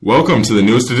Welcome to the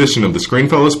newest edition of the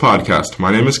Screenfellows podcast.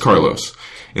 My name is Carlos.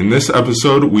 In this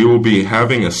episode, we will be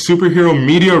having a superhero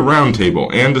media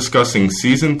roundtable and discussing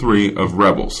Season 3 of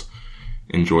Rebels.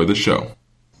 Enjoy the show.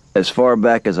 As far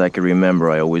back as I can remember,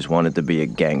 I always wanted to be a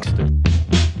gangster.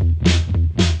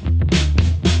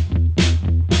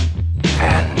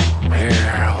 And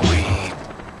here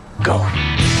we go.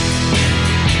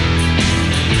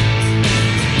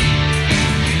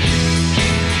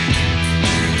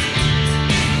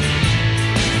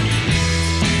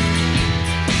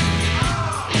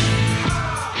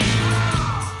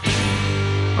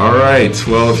 Alright,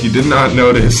 well, if you did not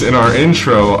notice in our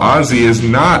intro, Ozzy is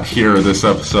not here this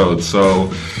episode, so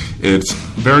it's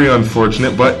very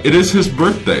unfortunate, but it is his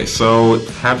birthday, so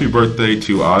happy birthday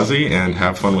to Ozzy, and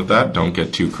have fun with that, don't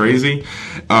get too crazy.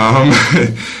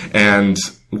 And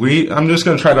I'm just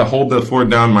going to try to hold the fort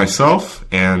down myself,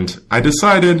 and I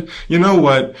decided, you know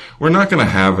what, we're not going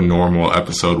to have a normal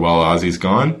episode while Ozzy's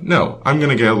gone. No, I'm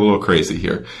going to get a little crazy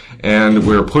here. And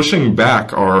we're pushing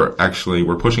back our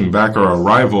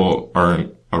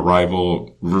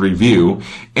arrival review,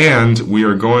 and we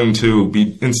are going to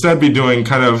be doing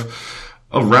kind of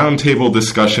a roundtable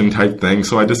discussion type thing.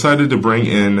 So I decided to bring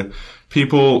in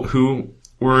people who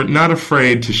were not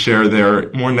afraid to share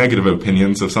their more negative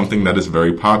opinions of something that is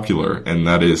very popular, and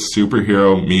that is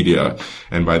superhero media.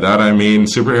 And by that I mean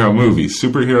superhero movies,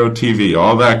 superhero TV,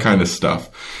 all that kind of stuff.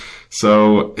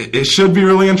 So it should be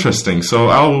really interesting. So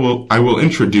I will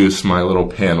introduce my little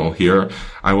panel here.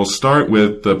 I will start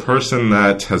with the person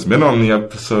that has been on the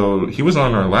episode. He was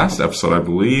on our last episode, I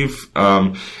believe.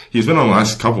 He's been on the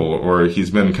last couple, or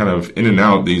he's been kind of in and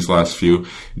out these last few.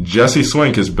 Jesse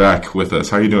Swink is back with us.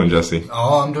 How you doing, Jesse?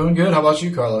 Oh, I'm doing good. How about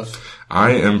you, Carlos?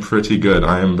 I am pretty good.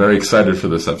 I am very excited for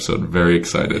this episode. Very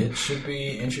excited. It should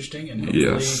be interesting and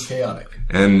hopefully chaotic.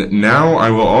 And now I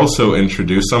will also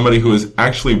introduce somebody who has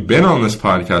actually been on this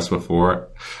podcast before.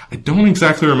 I don't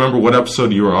exactly remember what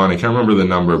episode you were on. I can't remember the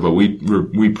number, but we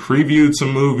previewed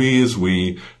some movies.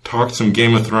 We talked some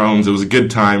Game of Thrones. It was a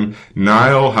good time.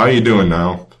 Niall, how you doing,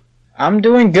 Niall? I'm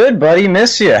doing good, buddy.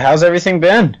 Miss you. How's everything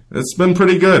been? It's been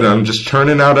pretty good. I'm just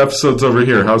churning out episodes over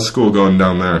here. How's school going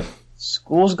down there?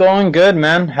 School's going good,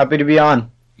 man. Happy to be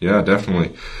on. Yeah,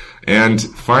 definitely. And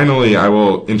finally, I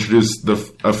will introduce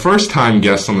a first-time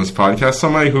guest on this podcast,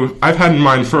 somebody who I've had in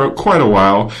mind for quite a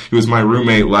while. He was my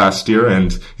roommate last year,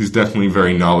 and he's definitely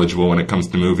very knowledgeable when it comes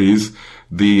to movies.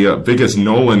 The biggest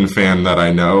Nolan fan that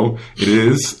I know, it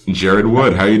is Jared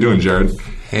Wood. How you doing, Jared?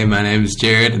 Hey, my name's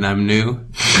Jared, and I'm new.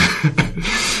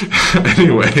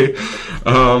 Anyway,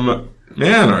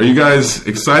 man, are you guys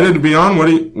excited to be on?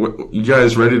 You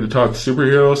guys ready to talk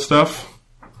superhero stuff?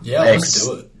 Yeah, let's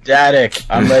do it. Ecstatic.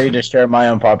 I'm ready to share my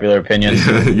unpopular opinions.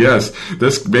 Yes.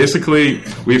 This basically,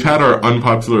 we've had our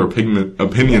unpopular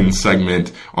opinion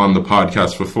segment on the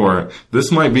podcast before.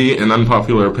 This might be an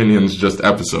unpopular opinions just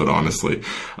episode, honestly,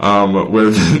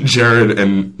 with Jared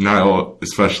and Niall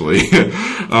especially.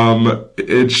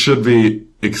 It should be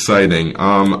exciting.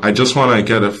 I just want to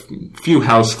get a few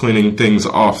house cleaning things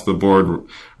off the board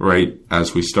right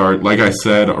as we start. Like I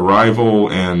said,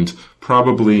 Arrival and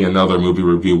probably another movie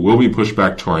review will be pushed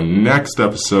back to our next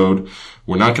episode.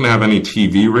 We're not going to have any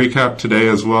TV recap today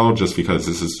as well, just because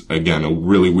this is, again, a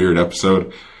really weird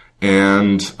episode.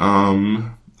 And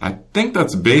I think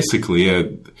that's basically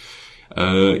it.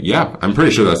 Yeah, I'm pretty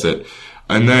sure that's it.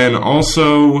 And then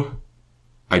also,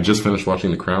 I just finished watching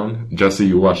The Crown. Jesse,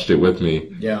 you watched it with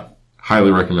me. Yeah.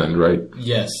 Highly recommend, right?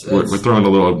 Yes. We're throwing a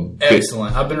little...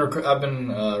 Excellent. I've been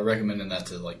recommending that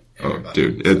to everybody. Oh,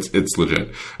 dude, it's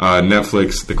legit.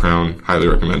 Netflix, The Crown, highly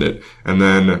recommend it. And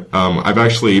then I've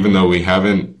actually, even though we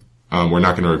haven't, we're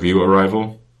not going to review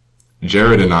Arrival.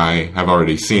 Jared and I have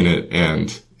already seen it,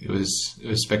 and It was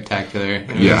spectacular.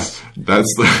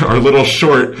 That's our little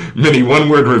short mini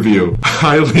one-word review.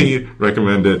 Highly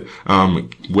recommend it.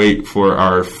 Wait for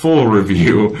our full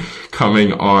review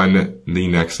coming on the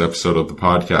next episode of the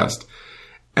podcast.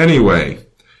 Anyway,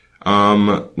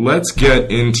 let's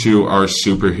get into our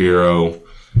superhero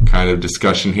kind of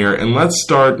discussion here, and let's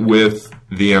start with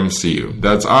the MCU.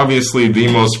 That's obviously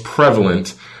the most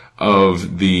prevalent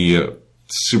of the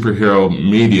superhero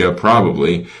media,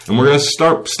 probably, and we're going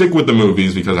to stick with the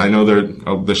movies because I know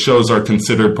the shows are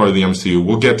considered part of the MCU.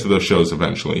 We'll get to those shows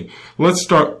eventually. Let's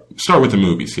start with the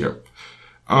movies here.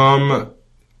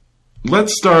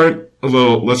 Let's start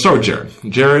with Jared.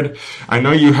 Jared, I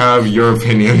know you have your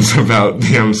opinions about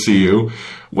the MCU.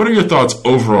 What are your thoughts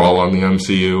overall on the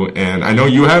MCU? And I know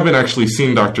you haven't actually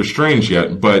seen Doctor Strange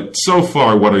yet, but so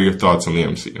far, what are your thoughts on the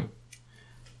MCU?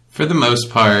 For the most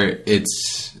part,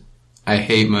 I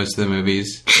hate most of the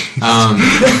movies.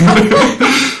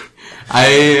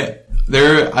 I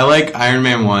like Iron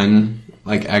Man 1.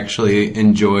 Like, actually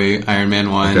enjoy Iron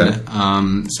Man 1. Okay.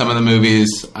 Some of the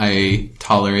movies I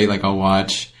tolerate, like I'll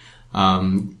watch.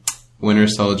 Winter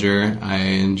Soldier, I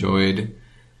enjoyed.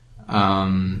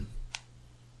 That's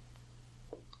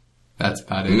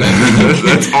about it.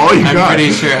 That's all you got. I'm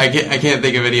pretty sure. I can't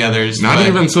think of any others. Not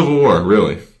even Civil War,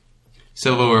 really.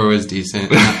 Civil War was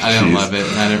decent. I didn't love it.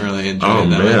 I didn't really enjoy it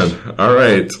that much. All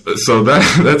right. So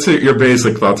that's it, your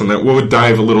basic thoughts on that. We'll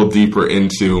dive a little deeper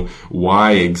into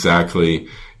why exactly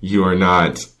you are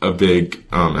not a big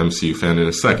MCU fan in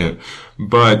a second.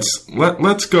 But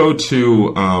let's go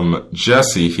to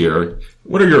Jesse here.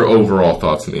 What are your overall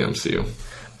thoughts on the MCU?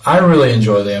 I really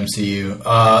enjoy the MCU.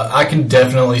 I can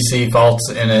definitely see faults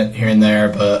in it here and there,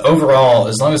 but overall,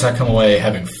 as long as I come away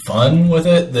having fun with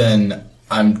it, then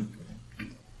I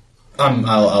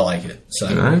like it. So.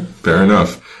 All right, fair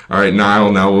enough. All right,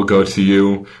 Niall, now we'll go to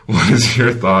you. What is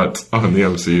your thoughts on the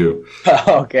MCU?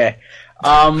 Okay.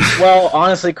 Well,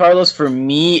 honestly, Carlos, for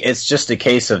me, it's just a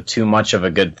case of too much of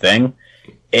a good thing.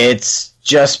 It's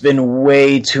just been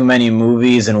way too many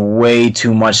movies and way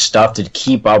too much stuff to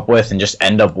keep up with and just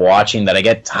end up watching that I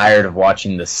get tired of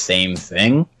watching the same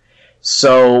thing.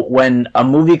 So when a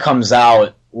movie comes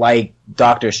out like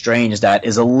Doctor Strange that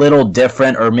is a little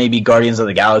different, or maybe Guardians of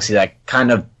the Galaxy that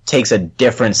kind of takes a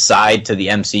different side to the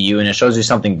MCU and it shows you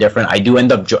something different, I do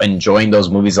end up enjoying those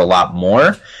movies a lot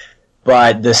more.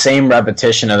 But the same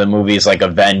repetition of the movies like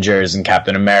Avengers and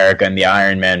Captain America and the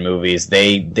Iron Man movies,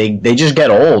 they just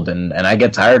get old and I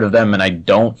get tired of them and I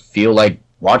don't feel like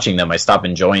watching them. I stop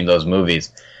enjoying those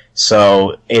movies.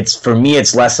 So for me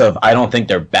it's less of I don't think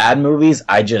they're bad movies.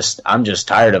 I'm just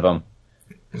tired of them.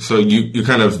 So you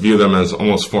kind of view them as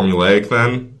almost formulaic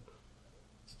then?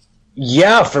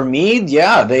 Yeah, for me,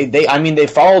 yeah. They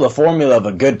follow the formula of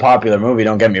a good popular movie,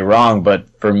 don't get me wrong, but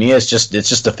for me it's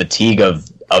just a fatigue of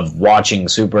watching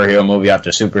superhero movie after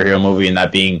superhero movie and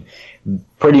that being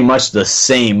pretty much the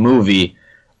same movie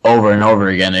over and over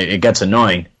again. It gets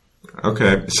annoying.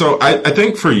 Okay. So I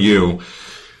think for you,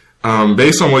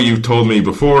 based on what you've told me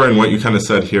before and what you kind of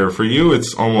said here, for you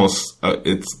it's almost,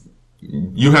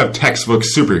 you have textbook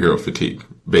superhero fatigue,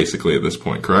 basically, at this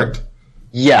point, correct?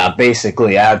 Yeah,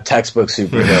 basically, I have textbook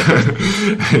superhero.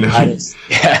 I know. I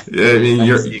mean,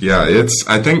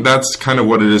 I think that's kind of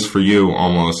what it is for you,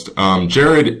 almost.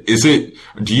 Jared,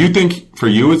 do you think for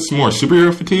you it's more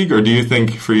superhero fatigue, or do you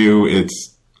think for you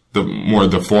it's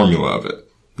the formula of it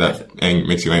that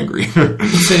makes you angry? I'd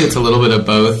say it's a little bit of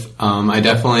both. I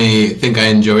definitely think I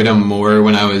enjoyed them more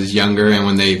when I was younger and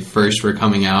when they first were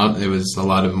coming out. It was a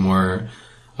lot of more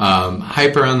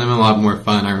hype around them, a lot more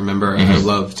fun. I remember I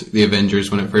loved the Avengers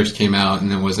when it first came out,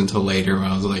 and it wasn't until later when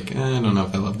I was like, I don't know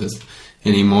if I love this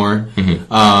anymore.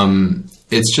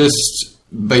 It's just,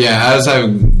 but yeah, as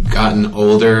I've gotten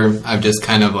older, I've just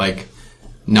kind of like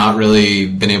not really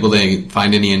been able to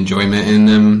find any enjoyment in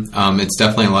them. It's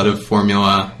definitely a lot of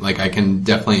formula. Like I can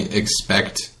definitely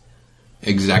expect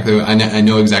exactly, I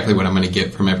know exactly what I'm going to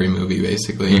get from every movie,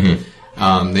 basically.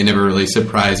 They never really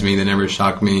surprise me. They never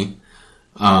shock me.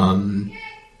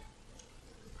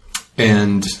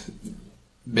 And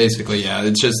basically, yeah,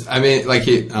 it's just, I mean, like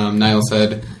Niall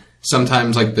said,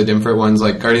 sometimes like the different ones,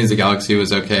 like Guardians of the Galaxy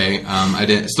was okay. I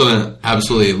still didn't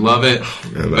absolutely love it,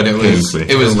 but it was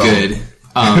good.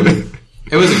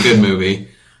 It was a good movie.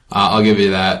 I'll give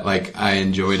you that. Like, I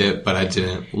enjoyed it, but I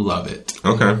didn't love it.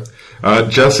 Okay.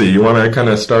 Jesse, you want to kind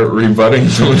of start rebutting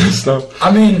some of this stuff?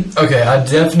 I mean, okay, I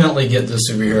definitely get the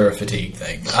superhero fatigue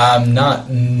thing. I'm not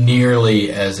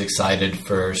nearly as excited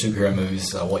for superhero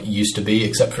movies as what used to be,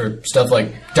 except for stuff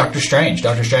like Doctor Strange.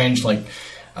 Doctor Strange, like,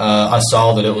 I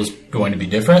saw that it was going to be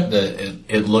different, that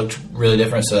it looked really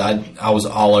different, so I was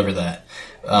all over that.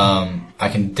 I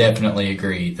can definitely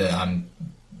agree that I'm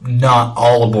not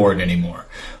all aboard anymore.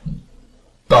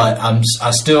 But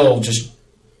I still just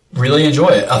really enjoy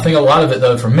it. I think a lot of it,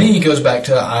 though, for me, goes back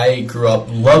to I grew up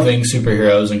loving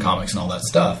superheroes and comics and all that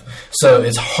stuff. So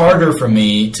it's harder for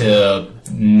me to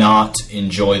not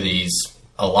enjoy these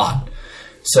a lot.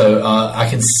 So I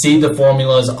can see the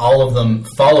formulas. All of them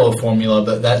follow a formula,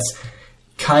 but that's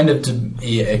kind of to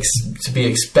be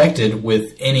expected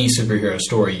with any superhero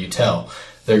story you tell.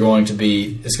 It's going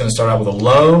to start out with a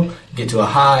low, get to a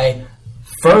high,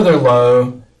 further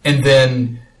low, and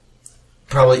then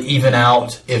probably even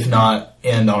out, if not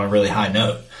end on a really high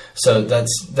note. So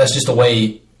that's just the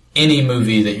way any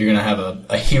movie that you're going to have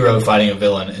a hero fighting a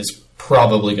villain is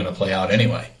probably going to play out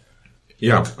anyway.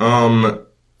 Yeah.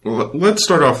 Let's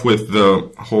start off with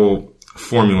the whole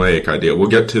formulaic idea. We'll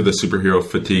get to the superhero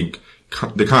fatigue,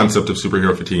 the concept of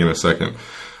superhero fatigue in a second.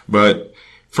 But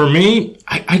for me,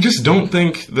 I just don't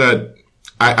think that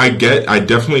I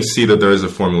definitely see that there is a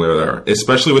formula there,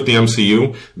 especially with the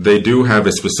MCU. They do have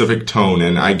a specific tone,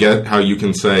 and I get how you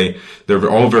can say they're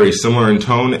all very similar in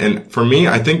tone. And for me,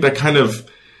 I think that kind of,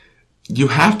 you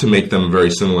have to make them very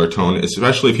similar tone,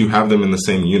 especially if you have them in the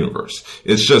same universe.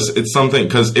 It's something,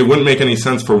 because it wouldn't make any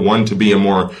sense for one to be a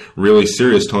more really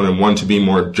serious tone and one to be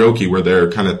more jokey, where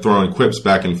they're kind of throwing quips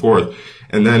back and forth.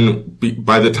 And then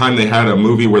by the time they had a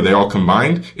movie where they all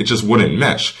combined, it just wouldn't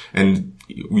mesh. And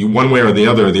one way or the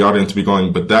other, the audience would be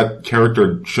going, but that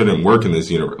character shouldn't work in this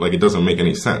universe. Like, it doesn't make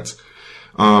any sense.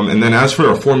 And then as for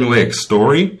a formulaic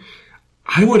story,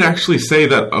 I would actually say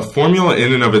that a formula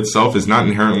in and of itself is not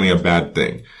inherently a bad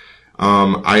thing.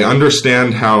 I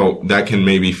understand how that can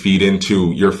maybe feed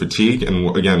into your fatigue,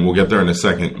 and again, we'll get there in a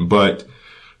second. But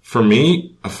for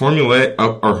me, a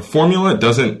formula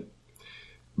doesn't.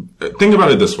 Think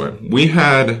about it this way: we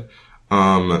had,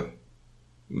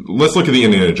 let's look at the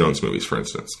Indiana Jones movies, for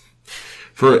instance.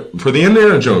 For the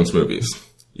Indiana Jones movies,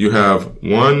 you have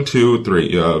 1, 2,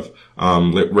 3. You have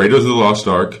Raiders of the Lost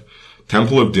Ark,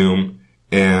 Temple of Doom,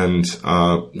 and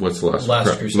what's the last?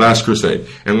 Last Crusade.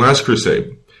 And Last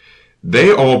Crusade.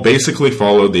 They all basically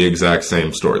follow the exact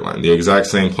same storyline, the exact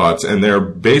same plots, and they're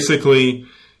basically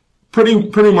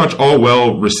pretty much all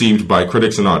well received by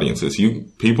critics and audiences.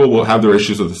 People will have their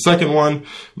issues with the second one,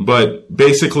 but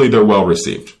basically they're well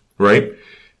received, right?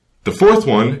 The fourth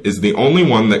one is the only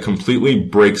one that completely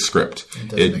breaks script. It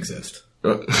doesn't exist.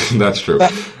 That's true.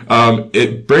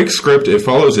 It breaks script. It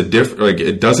follows it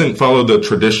doesn't follow the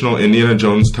traditional Indiana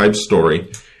Jones type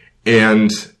story, and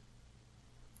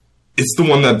it's the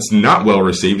one that's not well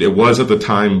received. It was at the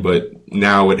time, but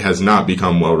now it has not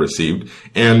become well received,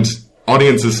 and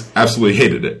audiences absolutely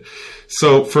hated it.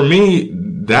 So for me,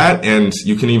 that, and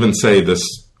you can even say this,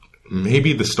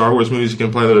 maybe the Star Wars movies you can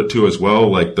apply that to as well.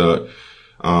 Like the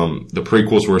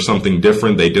prequels were something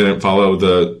different. They didn't follow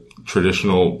the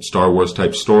traditional Star Wars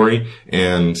type story,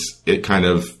 and it kind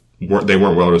of they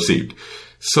weren't well received.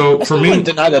 So for me, I wouldn't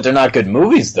deny that they're not good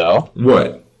movies, though.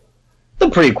 What? The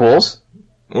prequels.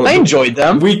 Well, I enjoyed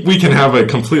them. We can have a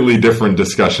completely different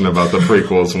discussion about the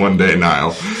prequels one day,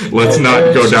 Niall. Let's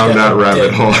not go down that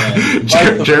rabbit hole.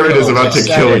 Jared is about to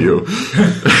kill you.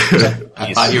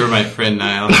 I thought you were my friend,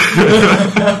 Niall.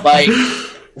 Like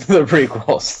the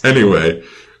prequels. Anyway,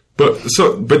 but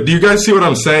do you guys see what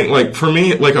I'm saying? Like, for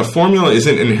me, like, a formula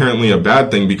isn't inherently a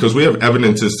bad thing, because we have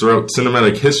evidences throughout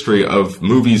cinematic history of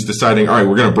movies deciding, all right,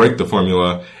 we're going to break the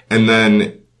formula, and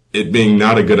then it being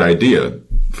not a good idea.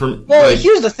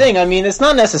 Here's the thing. I mean, it's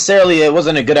not necessarily it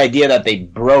wasn't a good idea that they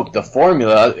broke the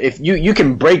formula. If you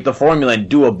can break the formula and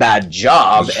do a bad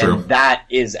job, and that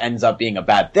ends up being a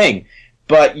bad thing.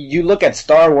 But you look at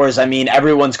Star Wars. I mean,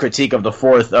 everyone's critique of the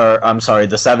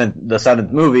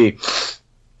seventh movie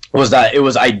was that it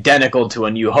was identical to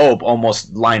A New Hope,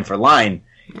 almost line for line.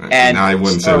 And I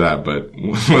wouldn't say that, but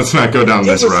let's not go down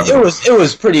this rabbit hole. It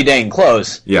was pretty dang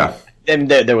close. Yeah.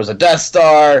 And there was a Death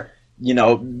Star.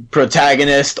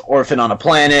 Protagonist, orphan on a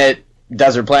planet,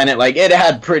 desert planet. Like, it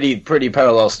had pretty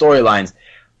parallel storylines.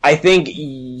 I think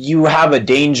you have a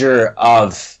danger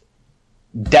of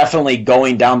definitely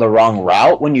going down the wrong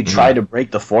route when you try to break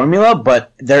the formula,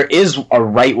 but there is a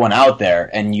right one out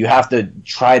there, and you have to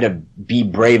try to be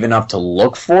brave enough to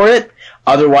look for it.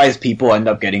 Otherwise, people end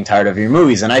up getting tired of your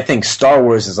movies. And I think Star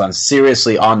Wars is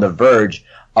seriously on the verge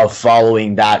of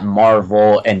following that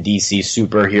Marvel and DC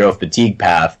superhero fatigue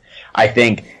path. I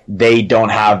think they don't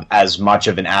have as much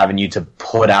of an avenue to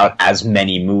put out as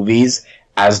many movies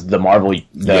as the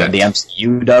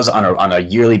MCU does on a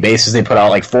yearly basis. They put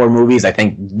out like 4 movies. I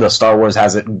think the Star Wars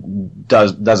does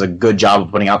a good job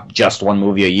of putting out just 1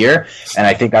 movie a year, and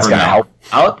I think that's going to help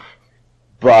out.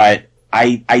 But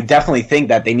I definitely think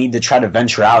that they need to try to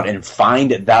venture out and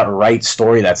find that right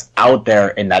story that's out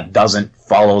there and that doesn't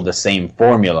follow the same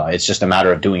formula. It's just a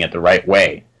matter of doing it the right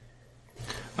way.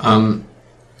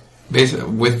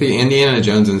 With the Indiana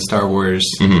Jones and Star Wars,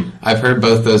 I've heard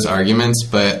both those arguments,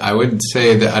 but I would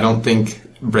say that I don't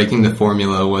think breaking the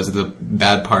formula was the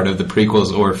bad part of the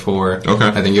prequels or 4. Okay.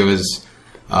 I think it was,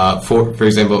 for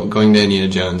example, going to Indiana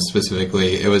Jones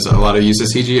specifically, it was a lot of use of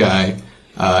CGI.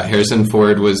 Harrison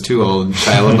Ford was too old.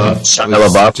 Shia LaBeouf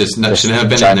shouldn't have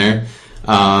been in there.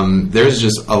 There's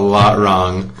just a lot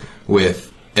wrong with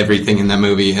everything in that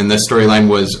movie, and the storyline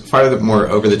was far more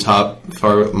over the top,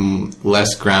 far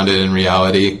less grounded in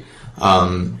reality.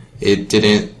 It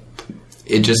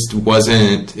just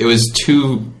wasn't, it was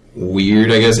too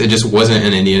weird, I guess. It just wasn't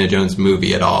an Indiana Jones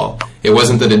movie at all. It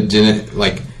wasn't that it didn't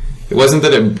break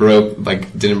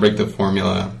the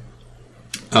formula.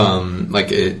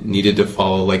 Like it needed to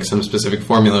follow like some specific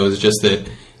formula. It was just that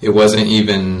it wasn't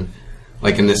even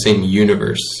like in the same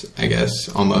universe, I guess,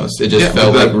 almost. It just Yeah,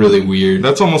 felt like really weird.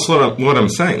 That's almost what I'm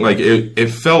saying. Like, it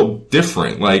felt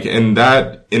different. Like, and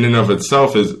that in and of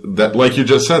itself is that, like you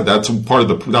just said, that was part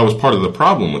of the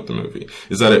problem with the movie,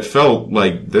 is that it felt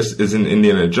like this isn't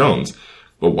Indiana Jones.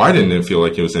 But why didn't it feel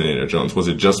like it was Indiana Jones? Was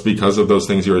it just because of those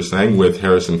things you were saying with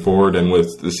Harrison Ford and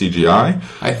with the CGI?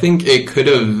 I think it could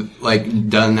have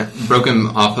broken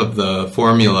off of the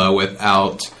formula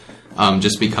without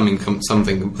just becoming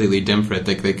something completely different.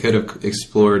 Like, they could have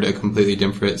explored a completely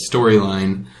different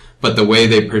storyline, but the way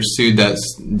they pursued that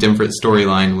different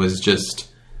storyline was just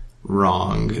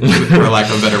wrong, for lack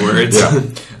of better words. Yeah.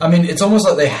 I mean, it's almost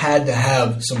like they had to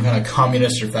have some kind of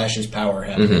communist or fascist power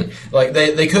happening. Mm-hmm. Like,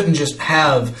 they couldn't just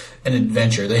have an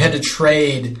adventure. They had to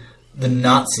trade the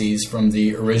Nazis from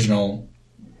the original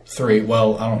 3.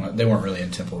 Well, I don't know. They weren't really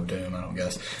in Temple of Doom, I don't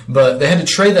guess. But they had to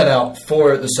trade that out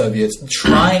for the Soviets,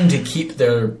 trying to keep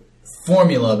their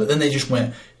formula, but then they just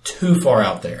went too far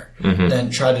out there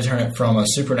and tried to turn it from a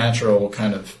supernatural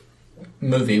kind of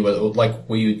movie, like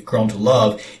we've grown to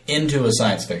love, into a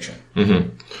science fiction.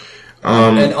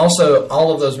 And also,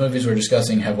 all of those movies we're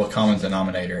discussing have a common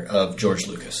denominator of George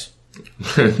Lucas.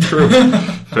 True.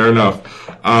 Fair enough.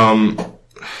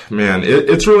 Man,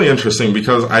 it's really interesting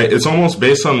because it's almost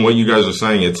based on what you guys are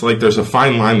saying. It's like there's a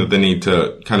fine line that they need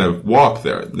to kind of walk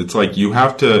there. It's like you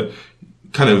have to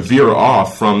kind of veer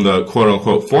off from the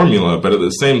quote-unquote formula, but at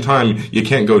the same time, you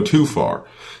can't go too far.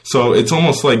 So it's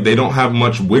almost like they don't have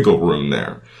much wiggle room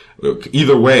there.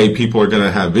 Either way, people are going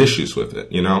to have issues with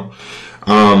it, you know?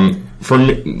 For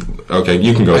me, okay,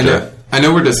 you can go, Jay. I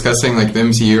know we're discussing, like, the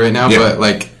MCU right now, but,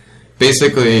 like,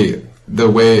 basically the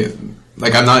way,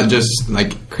 like, I'm not just,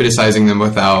 like, criticizing them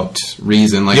without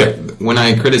reason. Like, when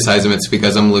I criticize them, it's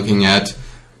because I'm looking at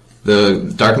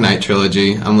the Dark Knight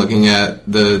trilogy, I'm looking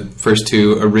at the first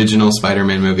 2 original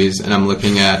Spider-Man movies, and I'm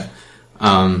looking at,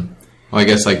 I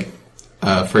guess, like,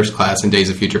 First Class and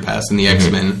Days of Future Past and the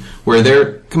X-Men, where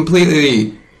they're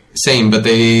completely same, but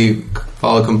they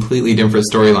follow completely different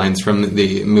storylines from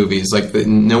the movies. Like,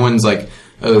 no one's like,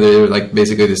 oh, they're like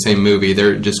basically the same movie.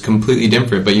 They're just completely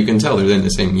different, but you can tell they're in the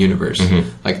same universe.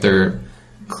 Like, they're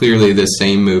clearly the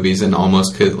same movies, and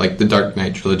almost could, like, the Dark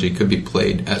Knight trilogy could be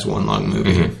played as one long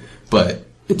movie, but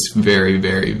it's very,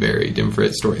 very, very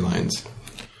different storylines.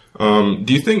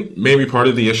 Do you think maybe part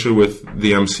of the issue with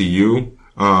the MCU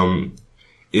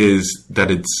is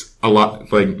that it's a lot,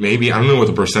 like, maybe, I don't know what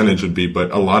the percentage would be,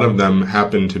 but a lot of them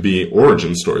happen to be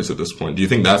origin stories at this point. Do you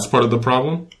think that's part of the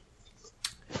problem?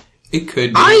 It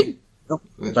could be.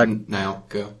 Now,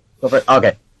 go.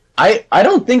 Okay. I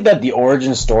don't think that the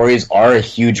origin stories are a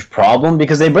huge problem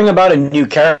because they bring about a new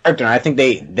character, and I think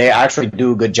they actually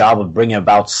do a good job of bringing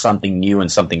about something new and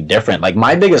something different. Like,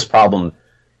 my biggest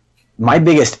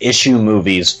issue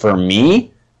movies for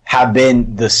me have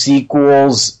been the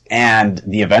sequels and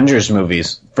the Avengers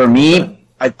movies. For me,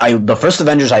 the first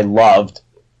Avengers I loved,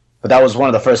 but that was one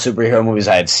of the first superhero movies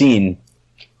I had seen.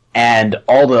 And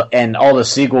all the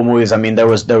sequel movies. I mean, there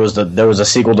was a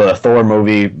sequel to the Thor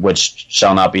movie, which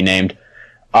shall not be named.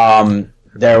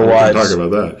 There was. Talk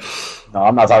about that. No,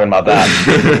 I'm not talking about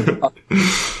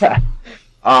that.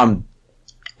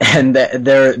 And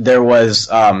there was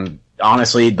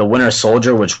honestly the Winter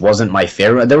Soldier, which wasn't my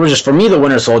favorite. There was just, for me, the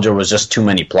Winter Soldier was just too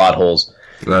many plot holes.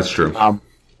 That's true.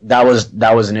 That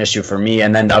was an issue for me.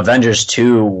 And then Avengers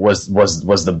 2 was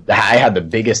I had the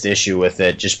biggest issue with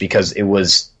it just because it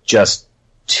was just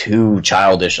too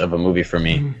childish of a movie for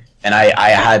me. And I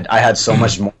had so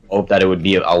much more hope that it would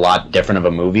be a lot different of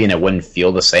a movie and it wouldn't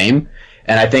feel the same.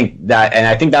 And I think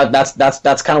that's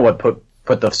kind of what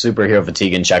put the superhero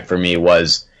fatigue in check for me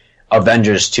was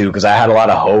Avengers 2, because I had a lot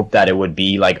of hope that it would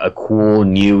be like a cool,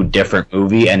 new, different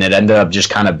movie, and it ended up just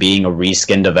kind of being a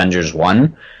reskinned Avengers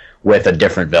 1 with a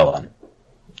different villain.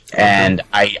 And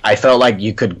I felt like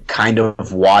you could kind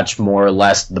of watch more or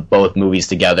less both movies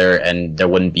together, and there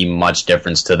wouldn't be much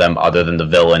difference to them other than the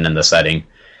villain and the setting.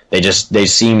 They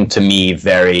seem to me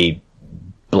very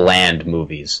bland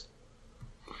movies.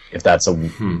 If that's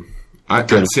a I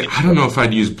don't know if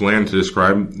I'd use bland to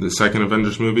describe the second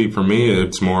Avengers movie. For me,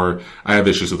 it's more, I have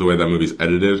issues with the way that movie's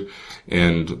edited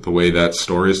and the way that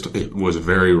story it was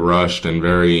very rushed and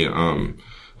very,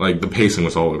 like, the pacing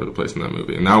was all over the place in that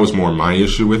movie. And that was more my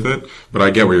issue with it. But I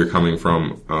get where you're coming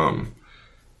from,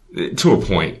 to a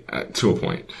point.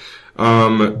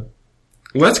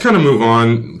 Let's kind of move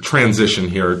on, transition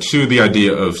here to the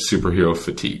idea of superhero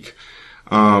fatigue.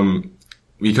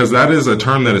 Because that is a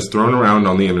term that is thrown around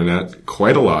on the internet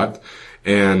quite a lot.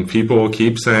 And people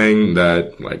keep saying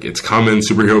that, like, it's coming,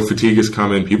 superhero fatigue is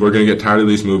coming, people are going to get tired of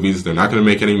these movies, they're not going to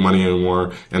make any money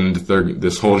anymore, and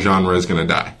this whole genre is going to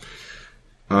die.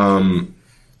 I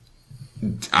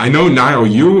know, Niall,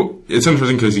 it's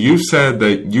interesting because you said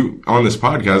that on this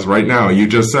podcast right now, you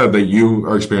just said that you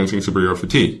are experiencing superhero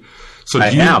fatigue. So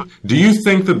do you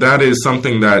think that is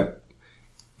something that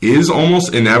is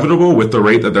almost inevitable with the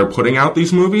rate that they're putting out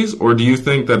these movies? Or do you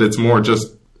think that it's more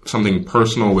just something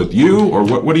personal with you? Or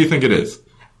what do you think it is?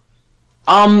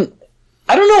 I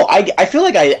don't know. I feel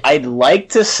like I'd like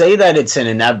to say that it's an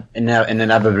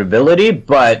inevitability,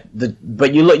 but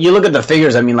you look at the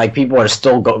figures. I mean, like, people are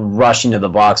still rushing to the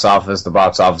box office. The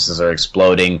box offices are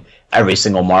exploding. Every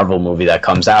single Marvel movie that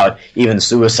comes out, even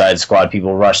Suicide Squad,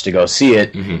 people rush to go see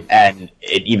it, and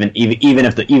even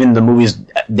if the movies,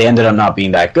 they ended up not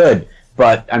being that good.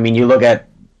 But I mean, you look at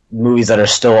movies that are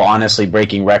still honestly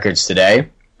breaking records today.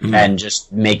 And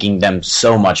just making them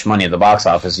so much money at the box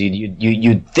office,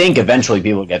 you'd think eventually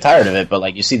people would get tired of it, but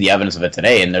like, you see the evidence of it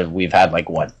today, and we've had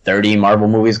 30 Marvel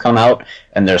movies come out,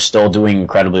 and they're still doing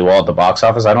incredibly well at the box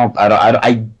office.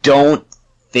 I don't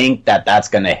think that that's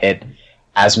going to hit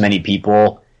as many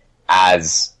people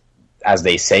as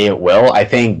they say it will. I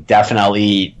think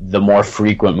definitely the more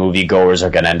frequent moviegoers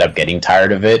are going to end up getting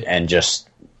tired of it and just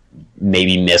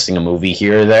maybe missing a movie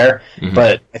here or there.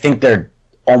 But I think they're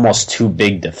almost too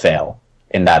big to fail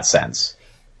in that sense.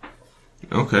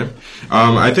 Okay.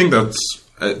 I think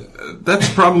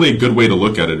that's probably a good way to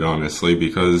look at it, honestly,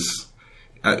 because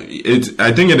I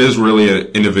think it is really an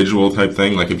individual type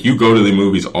thing. Like, if you go to the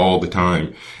movies all the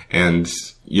time and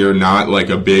you're not like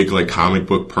a big comic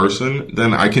book person,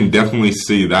 then I can definitely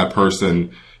see that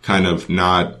person kind of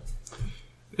not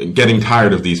getting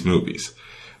tired of these movies.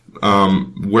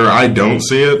 Where I don't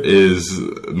see it is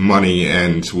money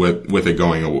and with it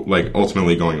going,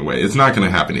 ultimately going away. It's not going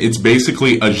to happen. It's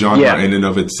basically a genre in and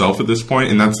of itself at this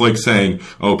point, and that's like saying,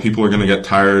 oh, people are going to get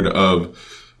tired of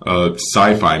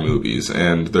sci-fi movies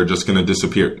and they're just going to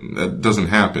disappear. That doesn't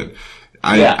happen.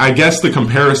 I guess the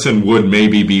comparison would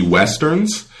maybe be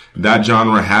Westerns. That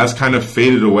genre has kind of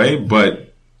faded away,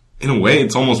 but in a way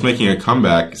it's almost making a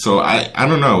comeback. So I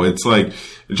don't know. It's like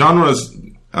genres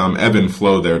ebb and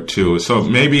flow there too. So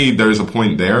maybe there's a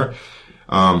point there.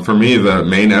 For me, the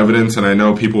main evidence, and I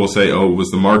know people will say, oh, it was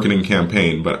the marketing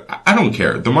campaign, but I don't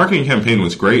care. The marketing campaign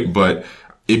was great, but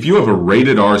if you have a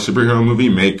rated R superhero movie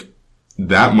make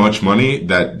that much money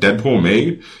that Deadpool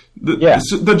made,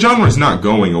 the genre is not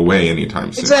going away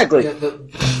anytime soon. Exactly. Yeah,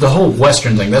 the whole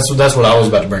Western thing, that's what I was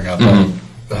about to bring up.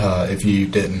 If you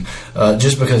didn't,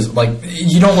 just because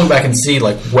you don't look back and see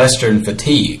Western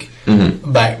fatigue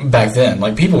back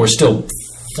then. People were still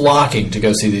flocking to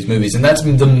go see these movies, and that's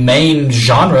the main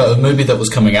genre of movie that was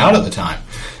coming out at the time.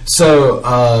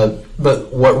 So,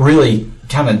 but what really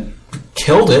kind of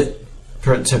killed it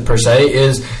per se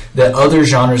is that other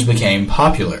genres became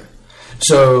popular.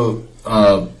 So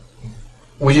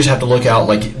we just have to look out.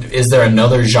 Is there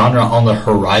another genre on the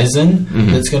horizon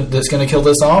that's going to kill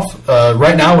this off?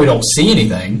 Right now, we don't see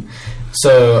anything.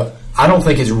 So I don't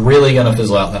think it's really going to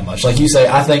fizzle out that much. Like you say,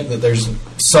 I think that there's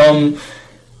some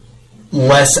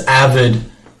less avid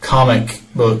comic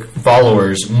book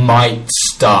followers might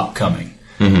stop coming.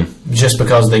 Just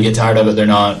because they get tired of it. They're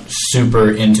not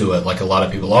super into it like a lot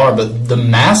of people are. But the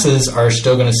masses are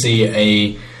still going to see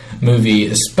a movie,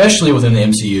 especially within the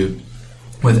MCU,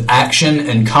 with action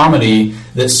and comedy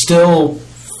that's still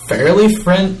fairly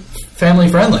family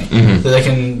friendly,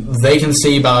 that they can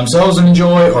see by themselves and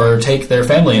enjoy, or take their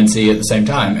family and see at the same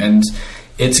time, and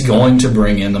it's going to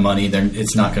bring in the money.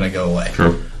 It's not going to go away.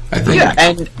 True. I think. Yeah,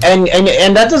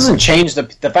 and that doesn't change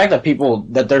the fact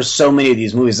that there's so many of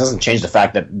these movies doesn't change the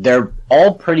fact that they're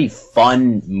all pretty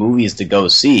fun movies to go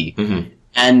see.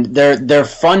 And they're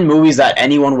fun movies that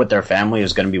anyone with their family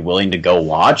is going to be willing to go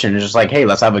watch, and it's just hey,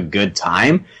 let's have a good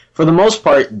time. For the most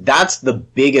part, that's the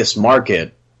biggest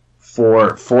market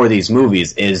for these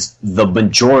movies, is the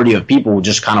majority of people who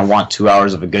just kind of want 2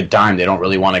 hours of a good time. They don't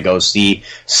really want to go see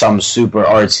some super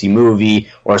artsy movie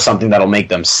or something that'll make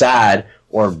them sad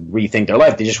or rethink their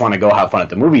life. They just want to go have fun at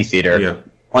the movie theater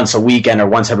once a weekend or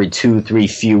once every 2-3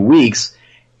 few weeks.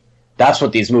 That's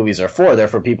what these movies are for. They're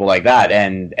for people like that,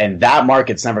 and that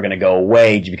market's never going to go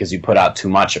away because you put out too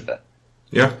much of it.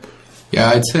 Yeah,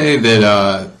 I'd say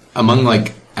that among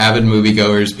avid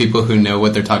moviegoers, people who know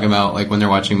what they're talking about, when they're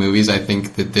watching movies, I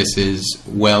think that this is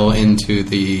well into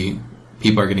the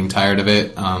people are getting tired of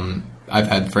it. I've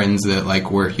had friends that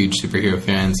were huge superhero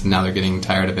fans, and now they're getting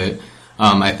tired of it.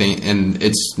 I think, and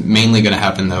it's mainly going to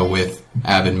happen though with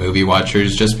avid movie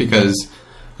watchers, just because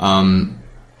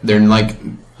they're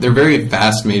very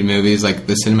fast-made movies.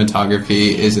 The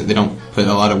cinematography they don't put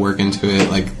a lot of work into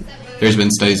it. There's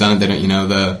been studies on it. They don't,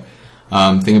 the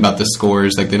thing about the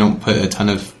scores. They don't put a ton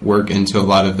of work into a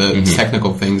lot of the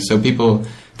technical things. So people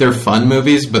they're fun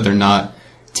movies, but they're not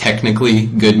technically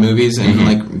good movies. And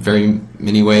like very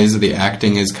many ways, the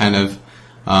acting is kind of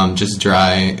just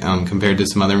dry compared to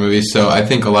some other movies. So I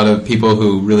think a lot of people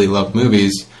who really love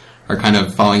movies are kind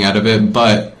of falling out of it,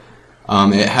 but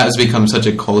it has become such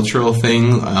a cultural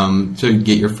thing to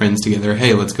get your friends together.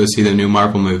 Hey, let's go see the new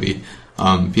Marvel movie.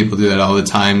 People do that all the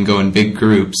time, go in big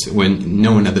groups, when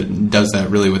no one does that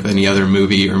really with any other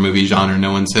movie or movie genre.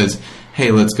 No one says,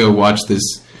 hey, let's go watch this,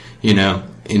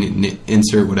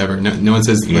 insert whatever. No one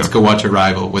says, let's go watch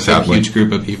Arrival with a huge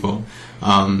group of people.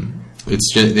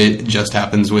 It just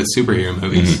happens with superhero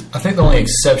movies. I think the only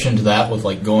exception to that with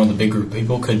like going to the big group of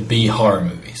people could be horror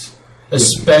movies,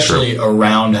 especially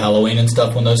around Halloween and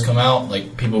stuff. When those come out,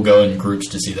 like people go in groups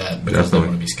to see that because they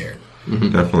want to be scared.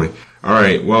 Definitely. All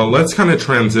right. Well, let's kind of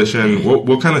transition.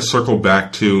 We'll kind of circle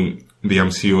back to the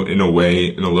MCU in a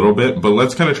little bit, but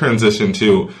let's kind of transition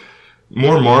to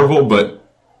more Marvel, but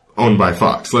owned by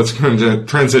Fox. Let's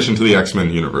transition to the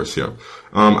X-Men universe here.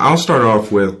 I'll start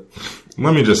off with.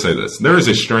 Let me just say this. There is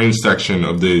a strange section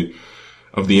of the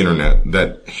internet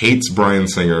that hates Bryan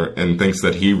Singer and thinks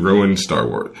that he ruined Star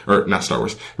Wars. Or, not Star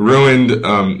Wars. Ruined,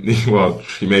 well,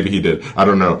 maybe he did. I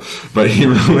don't know. But he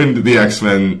ruined the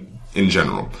X-Men in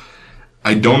general.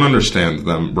 I don't understand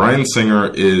them. Bryan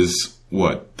Singer is,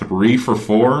 3 for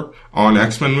 4 on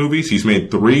X-Men movies? He's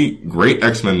made 3 great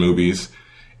X-Men movies,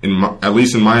 at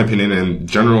least in my opinion, and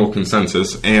general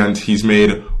consensus, and he's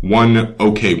made 1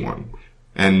 okay one.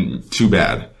 And 2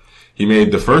 bad. He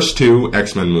made the first 2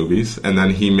 X-Men movies, and then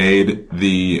he made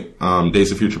the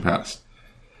Days of Future Past.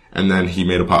 And then he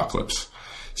made Apocalypse.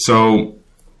 So,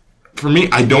 for me,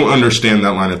 I don't understand that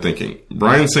line of thinking.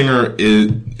 Bryan Singer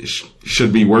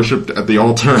should be worshipped at the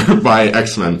altar by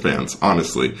X-Men fans,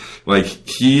 honestly. Like,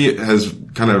 he has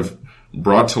kind of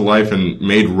brought to life and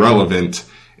made relevant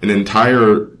an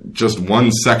entire, just one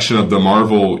section of the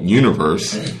Marvel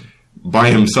universe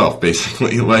by himself,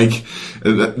 basically. Like,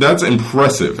 that's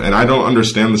impressive, and I don't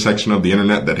understand the section of the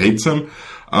internet that hates him.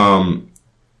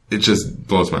 It just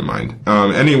blows my mind.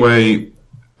 Anyway,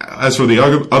 as for the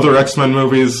other X-Men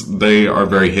movies, they are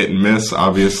very hit and miss.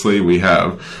 Obviously, we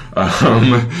have,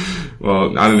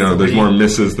 well, I don't know, there's more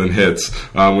misses than hits.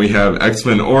 We have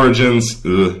X-Men Origins,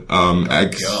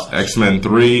 X-Men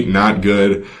 3, not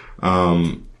good.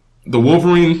 The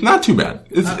Wolverine, not too bad.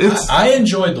 I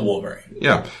enjoyed the Wolverine.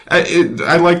 Yeah,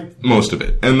 I like most of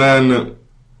it. And then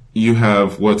you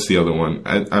have, what's the other one?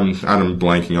 I'm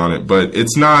blanking on it, but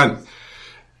it's not.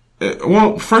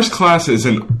 Well, First Class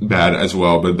isn't bad as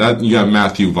well, but that you have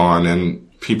Matthew Vaughn,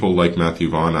 and people like Matthew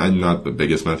Vaughn. I'm not the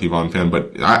biggest Matthew Vaughn fan,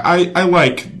 but I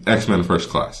like X-Men First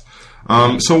Class.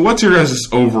 So what's your guys'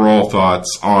 overall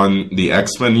thoughts on the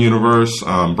X-Men universe,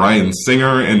 Bryan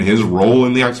Singer and his role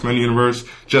in the X-Men universe?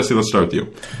 Jesse, let's start with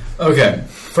you. Okay.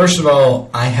 First of all,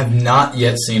 I have not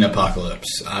yet seen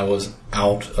Apocalypse. I was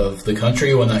out of the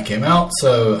country when that came out,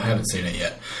 so I haven't seen it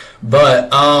yet. But,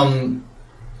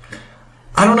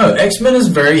 I don't know. X-Men is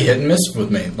very hit and miss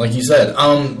with me, like you said.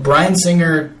 Bryan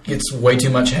Singer gets way too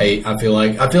much hate, I feel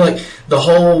like.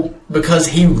 Because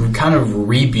he kind of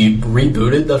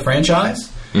rebooted the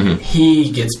franchise, he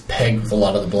gets pegged with a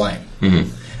lot of the blame.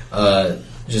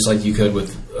 Just like you could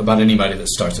with about anybody that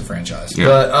starts a franchise. Yeah.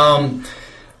 But,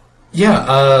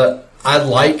 I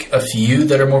like a few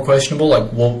that are more questionable,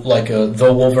 like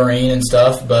the Wolverine and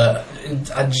stuff, but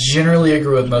I generally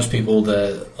agree with most people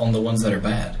on the ones that are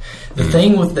bad. The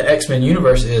thing with the X-Men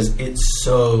universe is it's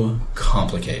so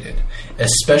complicated,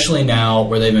 especially now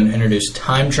where they've been introduced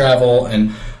time travel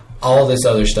and all this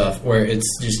other stuff, where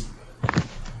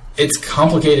it's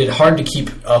complicated, hard to keep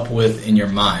up with in your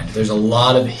mind. There's a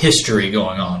lot of history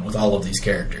going on with all of these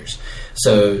characters.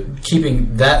 So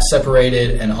keeping that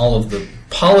separated and all of the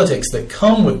politics that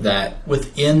come with that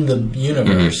within the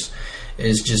universe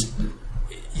is just...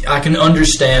 I can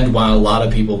understand why a lot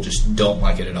of people just don't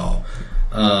like it at all.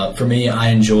 For me, I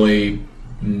enjoy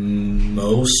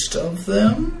most of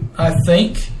them, I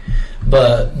think.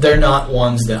 But they're not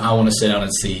ones that I want to sit down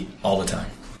and see all the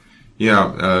time.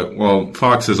 Yeah, well,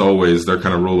 Fox is always, their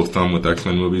kind of rule of thumb with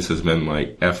X-Men movies has been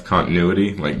like F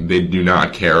continuity. Like, they do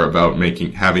not care about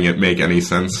having it make any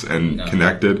sense and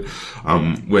connected,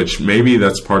 which maybe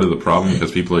that's part of the problem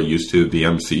because people are used to the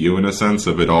MCU in a sense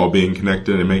of it all being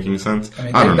connected and making sense.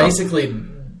 I don't know. Basically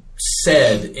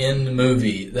said in the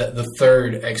movie that the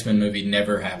third X-Men movie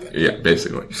never happened. Yeah,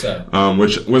 basically. So,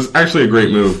 which was actually a great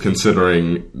move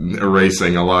considering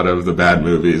erasing a lot of the bad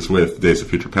movies with Days of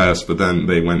Future Past, but then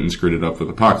they went and screwed it up with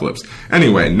Apocalypse.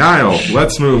 Anyway, Niall,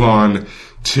 let's move on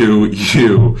to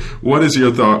you. What is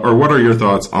your thought, or what are your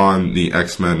thoughts on the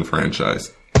X-Men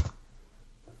franchise?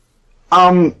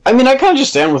 I mean, I kind of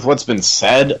just stand with what's been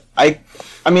said. I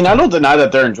mean, I don't deny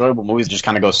that they're enjoyable movies. Just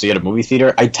kind of go see at a movie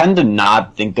theater. I tend to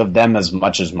not think of them as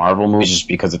much as Marvel movies, just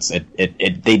because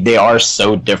they are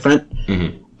so different.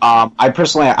 Mm-hmm. I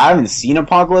haven't seen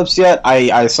Apocalypse yet.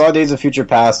 I saw Days of Future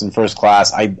Past and First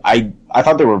Class. I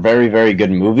thought they were very, very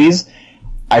good movies.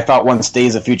 I thought once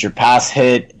Days of Future Past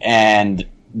hit and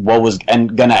what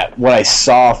I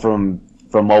saw from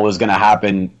what was gonna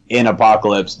happen in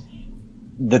Apocalypse,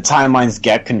 the timelines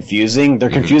get confusing.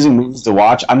 They're confusing movies to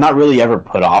watch. I'm not really ever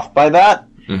put off by that,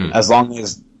 as long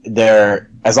as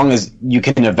you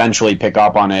can eventually pick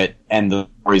up on it and the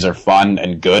stories are fun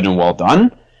and good and well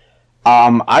done.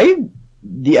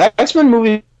 The X-Men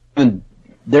movies,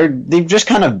 they've just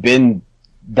kind of been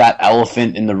that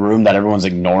elephant in the room that everyone's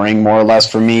ignoring, more or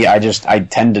less, for me. I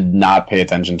tend to not pay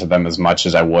attention to them as much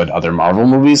as I would other Marvel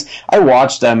movies. I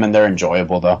watch them and they're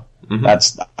enjoyable, though.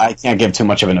 I can't give too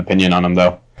much of an opinion on them,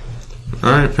 though.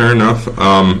 All right, fair enough.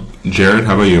 Jared,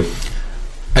 how about you?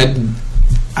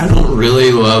 I don't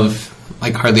really love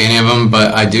hardly any of them,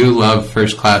 but I do love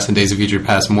First Class and Days of Future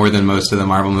Past more than most of the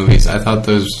Marvel movies. I thought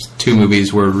those two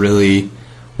movies were really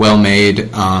well made,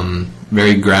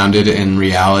 very grounded in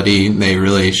reality. They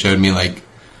really showed me I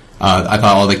thought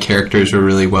all the characters were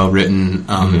really well written,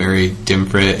 very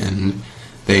different, and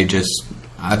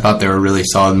I thought they were really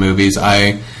solid movies.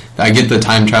 I get the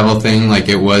time travel thing,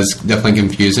 it was definitely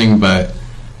confusing, but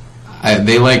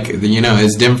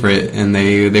it's different, and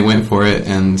they went for it,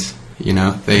 and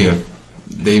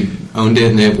they owned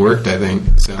it, and it worked, I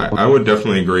think. So I would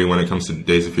definitely agree when it comes to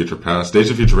Days of Future Past. Days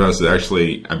of Future Past is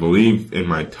actually, I believe, in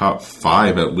my top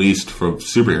 5 at least for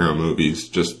superhero movies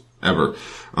just ever.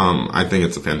 I think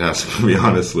it's a fantastic movie,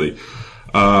 honestly.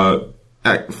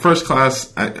 First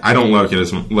Class, I don't like it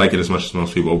as much as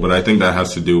most people, but I think that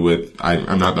has to do with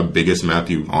I'm not the biggest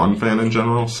Matthew Vaughn fan in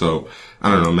general, so I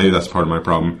don't know. Maybe that's part of my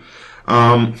problem.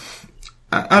 I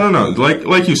don't know.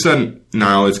 Like you said,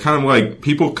 Niall, it's kind of like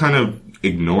people kind of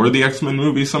ignore the X-Men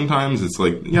movies sometimes. It's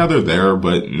yeah, they're there,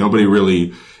 but nobody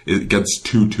really gets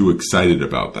too excited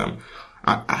about them.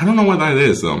 I don't know what that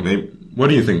is, though. Maybe, what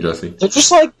do you think, Jesse? They're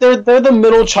just they're the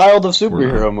middle child of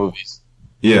superhero movies.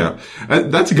 Yeah,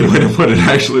 that's a good way to put it,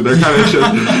 actually. They're kind of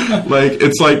just,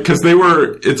 because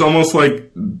it's almost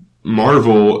like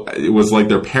Marvel, it was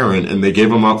their parent, and they gave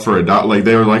them up for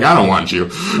they were I don't want you.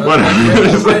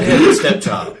 Whatever. The redheaded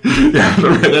stepchild. Yeah, the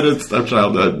redheaded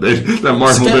stepchild that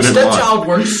Marvel didn't want. Stepchild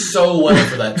works so well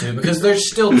for that, too, because they're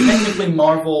still technically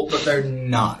Marvel, but they're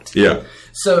not. Yeah.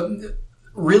 So,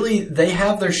 really, they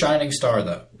have their shining star,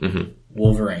 though. Mm-hmm.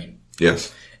 Wolverine.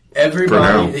 Yes.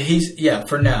 Everybody,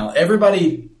 for now.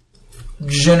 Everybody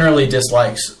generally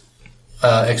dislikes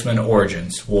X-Men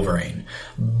Origins Wolverine,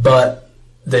 but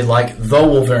they like the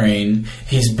Wolverine.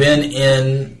 He's been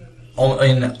in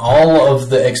all of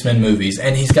the X-Men movies,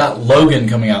 and he's got Logan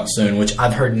coming out soon, which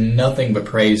I've heard nothing but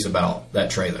praise about that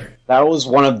trailer. That was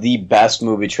one of the best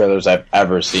movie trailers I've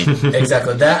ever seen.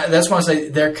 Exactly. That's why I say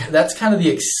that's kind of the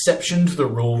exception to the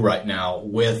rule right now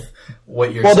with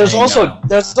what you're saying. Well,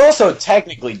 there's also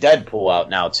technically Deadpool out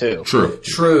now too. True.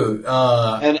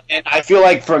 And I feel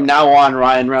like from now on,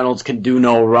 Ryan Reynolds can do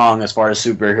no wrong as far as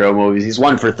superhero movies. He's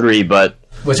 1 for 3, but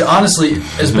which honestly,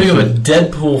 as big of a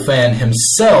Deadpool fan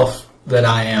himself that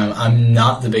I am, I'm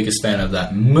not the biggest fan of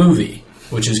that movie.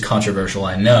 Which is controversial,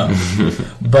 I know.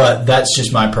 But that's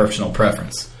just my personal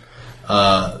preference.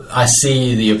 I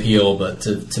see the appeal, but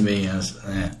to me,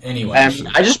 anyway. And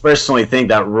I just personally think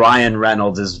that Ryan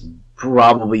Reynolds is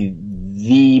probably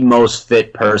the most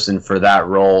fit person for that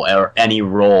role, or any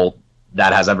role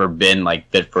that has ever been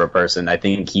fit for a person. I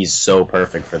think he's so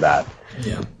perfect for that.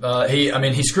 Yeah,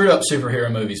 he screwed up superhero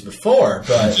movies before,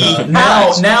 but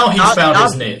now he's found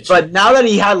his niche. But now that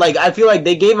he had, I feel like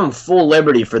they gave him full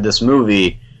liberty for this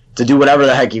movie to do whatever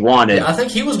the heck he wanted. Yeah, I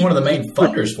think he was one of the main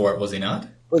funders for it, was he not?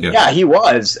 Yeah, he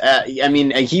was.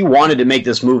 He wanted to make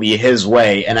this movie his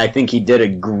way, and I think he did a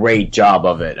great job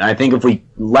of it. And I think if we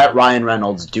let Ryan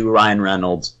Reynolds do Ryan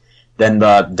Reynolds, then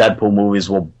the Deadpool movies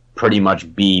will pretty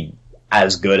much be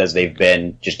as good as they've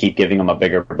been. Just keep giving him a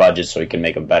bigger budget so he can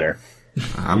make them better.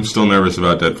 I'm still nervous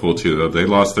about Deadpool 2, though. They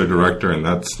lost their director, and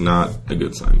that's not a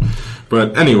good sign.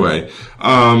 But anyway,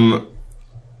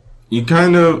 you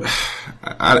kind of,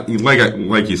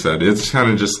 like you said, it's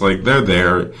kind of just they're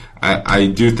there. I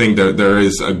do think that there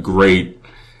is a great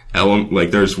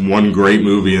element, there's one great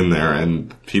movie in there,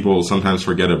 and people sometimes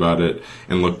forget about it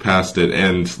and look past it.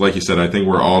 And like you said, I think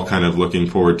we're all kind of looking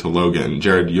forward to Logan.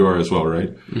 Jared, you are as well,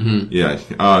 right? Mm-hmm. Yeah,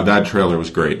 that trailer was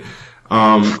great.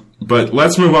 But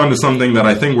let's move on to something that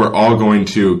I think we're all going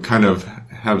to kind of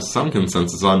have some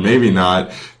consensus on, maybe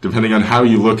not, depending on how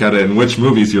you look at it and which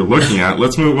movies you're looking at.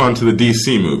 Let's move on to the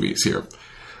DC movies here.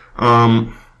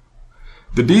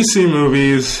 The DC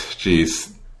movies,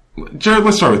 geez. Jared,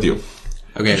 let's start with you.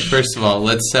 Okay, first of all,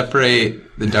 let's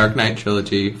separate the Dark Knight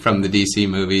trilogy from the DC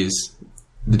movies.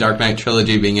 The Dark Knight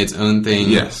trilogy being its own thing,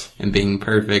 yes, and being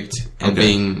perfect, and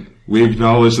being... We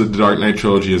acknowledge that the Dark Knight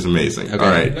trilogy is amazing. Okay.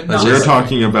 All right, we're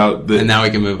talking about the... And now we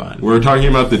can move on. We're talking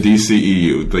about the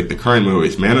DCEU, like the current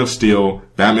movies. Man of Steel,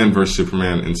 Batman vs.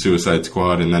 Superman, and Suicide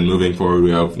Squad, and then moving forward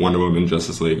we have Wonder Woman,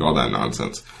 Justice League, all that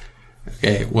nonsense.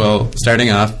 Okay, well,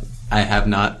 starting off, I have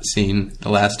not seen the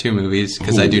last two movies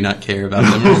because I do not care about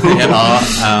them at all.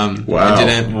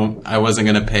 Wow. I wasn't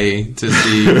going to pay to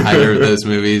see either of those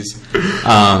movies.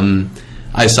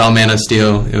 I saw Man of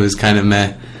Steel. It was kind of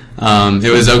meh.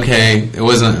 It was okay. It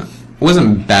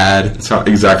wasn't bad. That's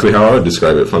exactly how I would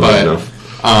describe it, funnily enough.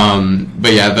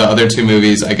 But yeah, the other two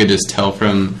movies I could just tell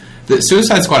from... The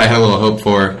Suicide Squad I had a little hope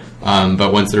for,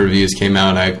 but once the reviews came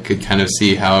out, I could kind of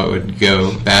see how it would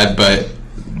go bad, but...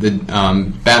 The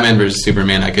Batman vs.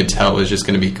 Superman, I could tell was just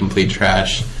going to be complete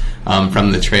trash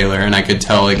from the trailer, and I could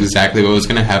tell exactly what was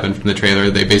going to happen from the trailer.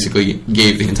 They basically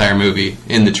gave the entire movie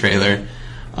in the trailer,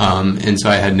 and so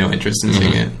I had no interest in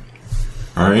seeing it.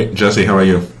 All right, Jesse, how about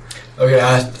you? Okay,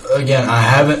 I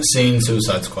haven't seen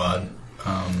Suicide Squad.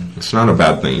 It's not a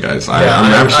bad thing, guys.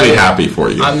 I'm actually happy for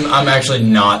you. I'm actually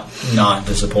not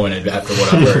disappointed after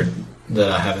what I've heard that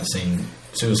I haven't seen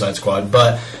Suicide Squad,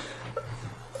 but...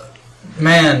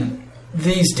 Man,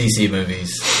 these DC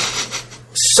movies,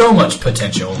 so much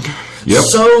potential. Yep.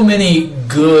 So many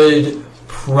good,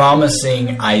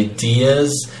 promising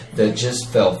ideas that just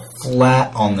fell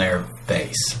flat on their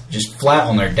face. Just flat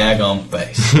on their daggone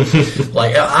face.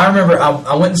 Like, I remember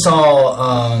I went and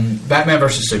saw Batman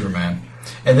vs. Superman.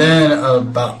 And then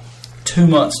about 2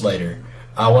 months later,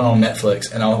 I went on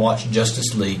Netflix and I watched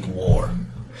Justice League War.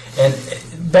 And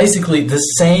basically the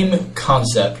same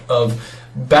concept of...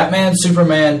 Batman,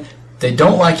 Superman, they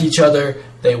don't like each other,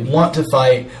 they want to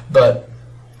fight, but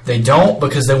they don't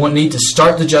because they need to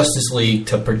start the Justice League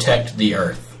to protect the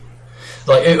Earth.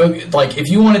 Like if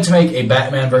you wanted to make a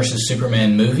Batman versus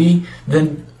Superman movie,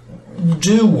 then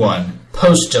do one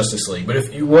post-Justice League. But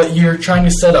if what you're trying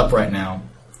to set up right now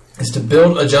is to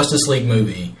build a Justice League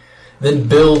movie, then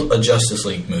build a Justice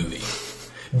League movie.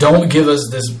 Don't give us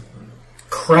this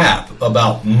crap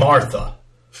about Martha.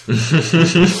 That's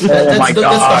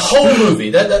the whole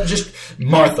movie. That just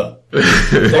Martha.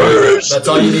 That's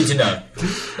all you need to know.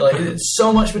 Like,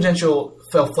 so much potential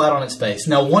fell flat on its face.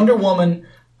 Now, Wonder Woman,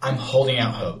 I'm holding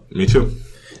out hope. Me too.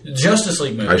 Justice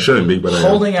League movie. I shouldn't be, but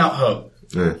holding out hope.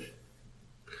 Yeah.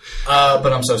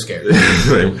 But I'm so scared.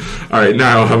 All right,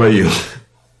 now how about you?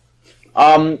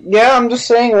 Yeah, I'm just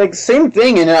saying, like, same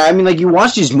thing. And I mean, like, you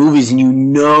watch these movies and you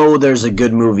know there's a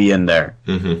good movie in there.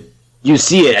 Mm-hmm. You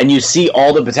see it, and you see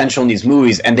all the potential in these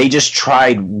movies, and they just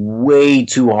tried way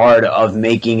too hard of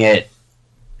making it,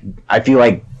 I feel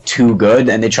like, too good,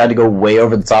 and they tried to go way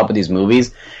over the top of these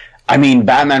movies. I mean,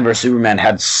 Batman vs. Superman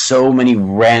had so many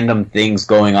random things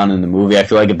going on in the movie. I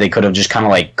feel like if they could have just kind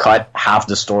of, like, cut half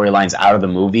the storylines out of the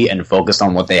movie and focused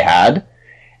on what they had,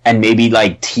 and maybe,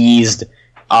 like, teased...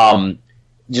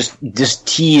 Just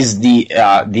tease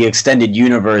the extended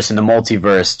universe and the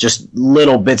multiverse, just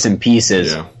little bits and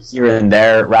pieces here and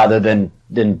there, rather than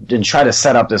try to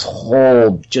set up this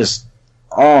whole just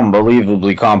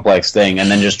unbelievably complex thing,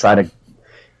 and then just try to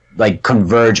like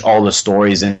converge all the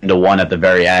stories into one at the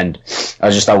very end. I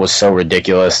just thought was so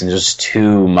ridiculous and just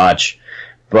too much.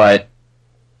 But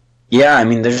yeah, I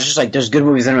mean, there's good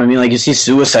movies in them. I mean, like, you see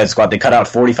Suicide Squad, they cut out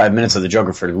 45 minutes of the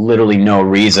Joker for literally no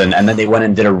reason, and then they went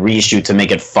and did a reshoot to make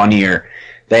it funnier.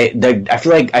 I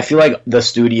feel like the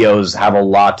studios have a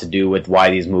lot to do with why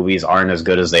these movies aren't as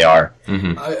good as they are.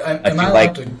 Mm-hmm. Am I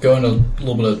allowed to go into a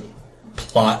little bit of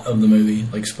plot of the movie,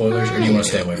 like spoilers, or do you want to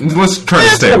stay away from it? Let's try to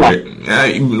stay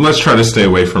away. Let's try to stay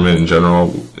away from it in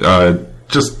general,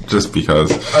 just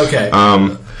because. Okay.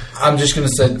 I'm just going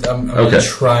to say, I'm going to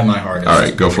try my hardest. All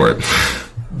right, go for it.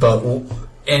 But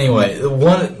anyway,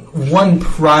 one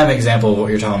prime example of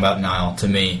what you're talking about, Niall, to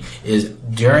me, is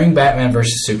during Batman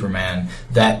vs. Superman,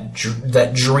 that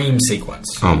dream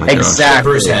sequence. Oh my god.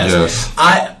 Exactly. Bruce has. Yes.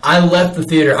 I left the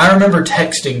theater. I remember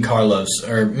texting Carlos,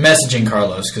 or messaging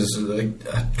Carlos, because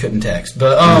I couldn't text.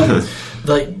 But,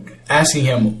 like, asking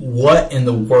him, what in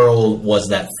the world was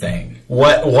that thing?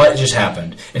 What just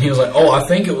happened? And he was like, "Oh, I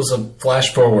think it was a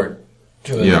flash forward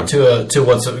to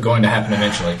what's going to happen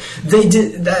eventually." They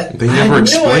did that. They never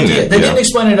explained it. They didn't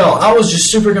explain it at all. I was just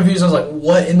super confused. I was like,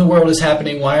 "What in the world is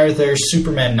happening? Why are there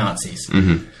Superman Nazis?"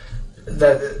 Mm-hmm.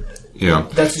 Yeah.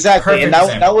 That's Exactly, perfect and that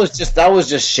example. that was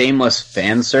just shameless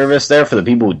fan service there for the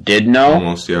people who did know.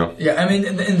 Almost, yeah. Yeah, I mean,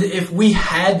 and if we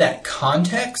had that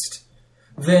context,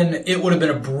 then it would have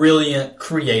been a brilliant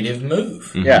creative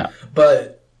move. Yeah,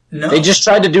 But no, they just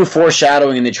tried to do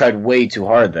foreshadowing, and they tried way too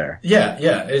hard there.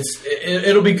 yeah.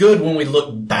 It'll be good when we look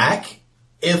back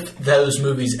if those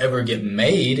movies ever get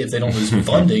made, if they don't lose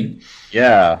funding.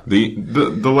 Yeah,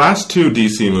 The last two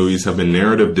DC movies have been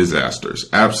narrative disasters.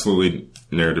 Absolutely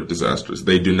narrative disasters.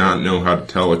 They do not know how to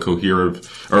tell a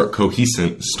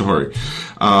cohesive story.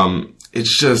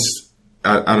 It's just,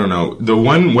 I don't know. The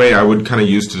one way I would kind of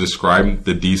use to describe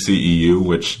the DCEU,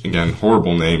 which, again,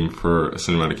 horrible name for a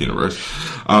cinematic universe,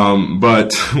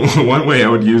 but one way I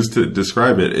would use to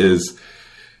describe it is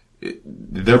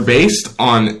they're based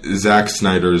on Zack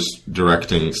Snyder's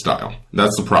directing style.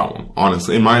 That's the problem.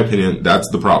 Honestly, in my opinion, that's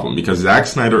the problem, because Zack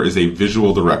Snyder is a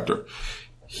visual director.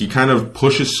 He kind of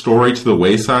pushes story to the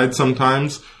wayside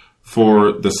sometimes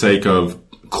for the sake of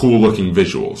cool-looking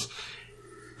visuals.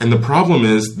 And the problem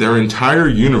is their entire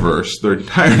universe, their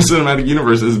entire cinematic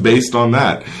universe is based on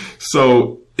that.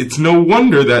 So it's no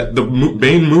wonder that the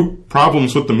main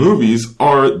problems with the movies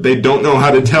are they don't know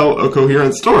how to tell a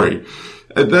coherent story.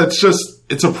 That's just,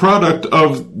 it's a product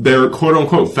of their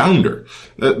quote-unquote founder.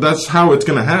 That's how it's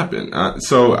going to happen.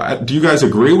 Do you guys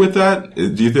agree with that?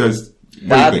 Do you guys...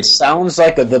 that sounds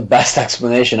like the best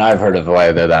explanation I've heard of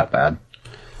why they're that bad.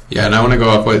 Yeah, and I want to go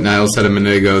off what Niall said a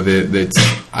minute ago.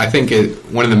 I think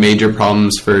one of the major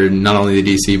problems for not only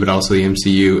the DC but also the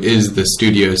MCU is the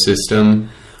studio system.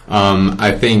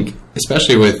 I think,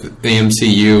 especially with the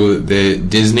MCU, the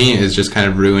Disney is just kind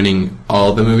of ruining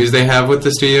all the movies they have with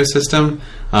the studio system.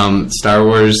 Star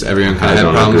Wars, everyone kind of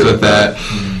had problems with that.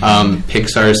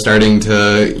 Pixar is starting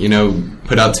to,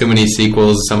 put out too many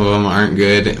sequels. Some of them aren't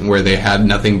good, where they had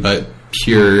nothing but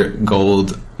pure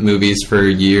gold movies for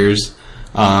years.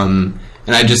 And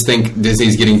I just think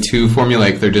Disney's getting too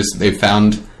formulaic.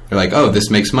 They're like, oh, this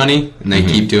makes money, and they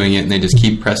keep doing it, and they just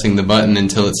keep pressing the button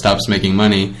until it stops making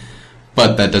money.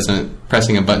 But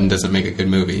pressing a button doesn't make a good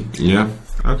movie. Yeah.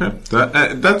 Okay.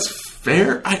 That's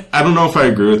fair. I don't know if I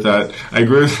agree with that. I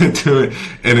agree with it to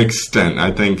an extent.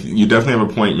 I think you definitely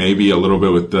have a point, maybe a little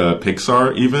bit with the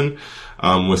Pixar even.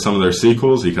 With some of their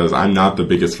sequels, because I'm not the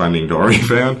biggest Finding Dory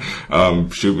fan.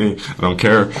 Shoot me. I don't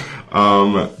care.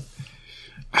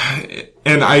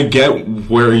 And I get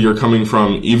where you're coming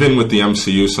from, even with the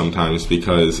MCU sometimes,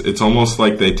 because it's almost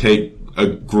like they take a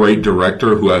great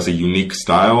director who has a unique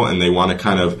style and they want to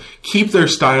kind of keep their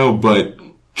style but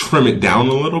trim it down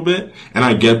a little bit. And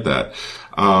I get that.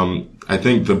 I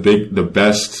think the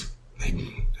best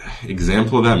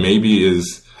example of that maybe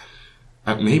is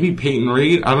maybe Peyton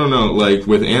Reed. I don't know, like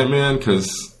with Ant-Man,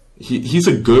 because he's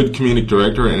a good comedic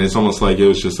director, and it's almost like it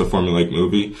was just a formulaic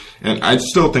movie. And I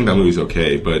still think that movie's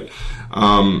okay, but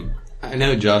I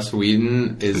know Joss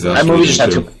Whedon is. That movie just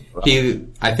had to.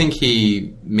 I think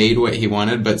he made what he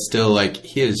wanted, but still, like,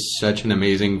 he has such an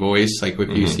amazing voice. Like, if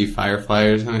you see Firefly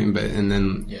or something, and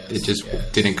then it just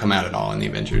didn't come out at all in the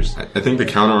Avengers. I think the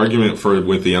counter argument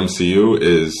with the MCU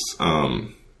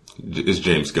is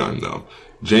James Gunn, though.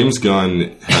 James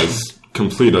Gunn has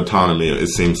complete autonomy, it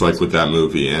seems like, with that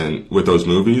movie and with those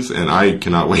movies, and I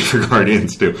cannot wait for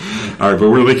Guardians too. All right, but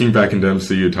we're looking back into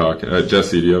MCU talk.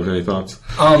 Jesse, do you have any thoughts?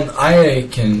 I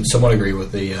can somewhat agree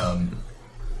with the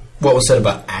what was said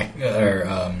about I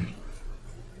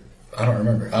don't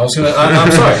remember. I'm sorry. I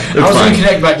was going to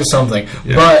connect back to something,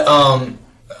 but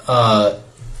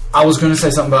I was going to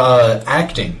say something about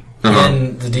acting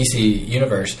in the DC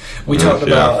universe. We talked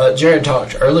about Jared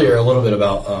talked earlier a little bit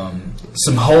about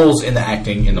some holes in the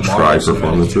acting in the Marvel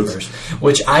Cinematic Universe,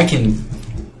 which I can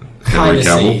kind of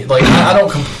see. Like, I don't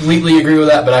completely agree with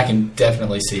that, but I can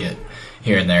definitely see it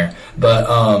here and there.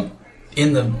 But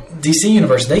in the DC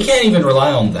universe, they can't even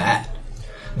rely on that.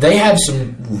 They have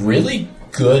some really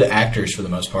good actors for the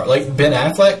most part. Like Ben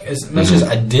Affleck, as much as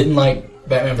I didn't like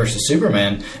Batman vs.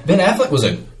 Superman, Ben Affleck was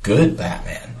a good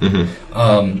Batman.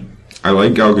 I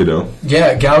like Gal Gadot.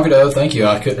 Yeah, Gal Gadot, thank you.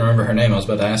 I couldn't remember her name. I was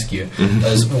about to ask you.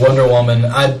 As Wonder Woman,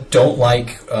 I don't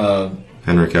like...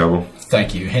 Henry Cavill.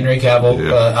 Thank you. Henry Cavill.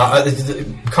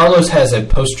 Yeah. Carlos has a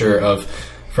poster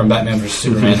from Batman vs.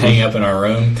 Superman hanging up in our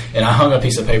room, and I hung a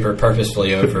piece of paper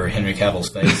purposefully over Henry Cavill's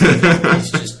face.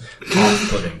 He's just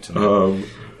off-putting to me.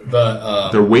 But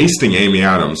they're wasting Amy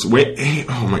Adams.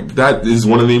 That is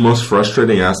one of the most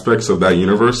frustrating aspects of that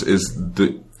universe, is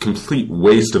the complete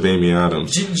waste of Amy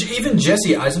Adams. Even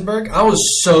Jesse Eisenberg, I was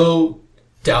so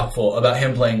doubtful about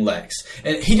him playing Lex,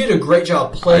 and he did a great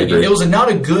job playing it. It was not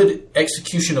a good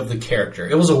execution of the character.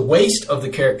 It was a waste of the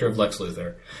character of Lex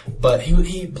Luthor, but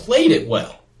he played it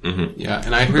well. Yeah,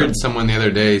 and I heard someone the other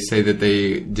day say that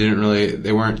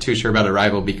they weren't too sure about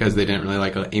Arrival because they didn't really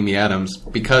like Amy Adams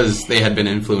because they had been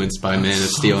influenced by Man of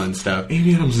Steel and stuff.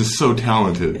 Amy Adams is so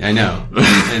talented. I know,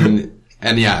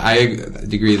 and yeah, I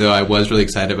agree. Though I was really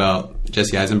excited about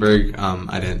Jesse Eisenberg.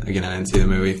 I didn't see the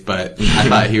movie, but I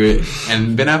thought he would.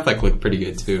 And Ben Affleck looked pretty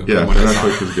good too. Yeah, Ben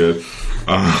Affleck was good.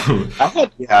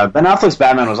 Ben Affleck's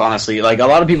Batman was honestly, like, a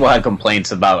lot of people had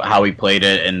complaints about how he played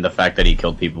it and the fact that he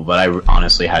killed people, but I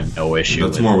honestly had no issue.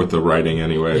 That's more with the writing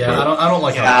anyway. Yeah, but. I don't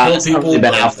like how he killed people.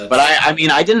 But I mean,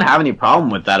 I didn't have any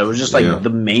problem with that. It was just like the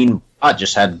main plot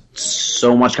just had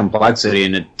so much complexity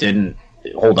and it didn't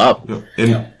hold up.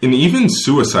 And even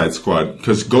Suicide Squad,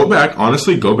 because go back,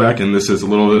 and this is a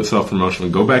little bit self-promotional,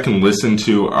 go back and listen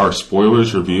to our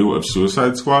spoilers review of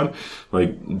Suicide Squad.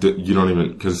 Like, you don't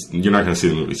even, because you're not going to see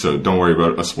the movie, so don't worry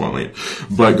about us spoiling it.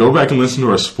 But go back and listen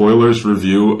to our spoilers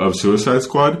review of Suicide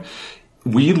Squad.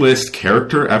 We list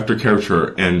character after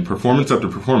character and performance after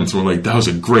performance, and we're like, that was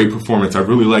a great performance, I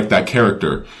really like that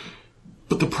character.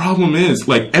 But the problem is,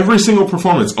 like, every single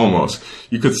performance, almost,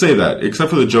 you could say that, except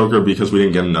for the Joker because we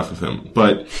didn't get enough of him.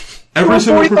 But every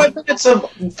single 45 minutes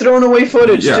of thrown away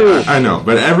footage, too. I know,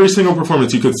 but every single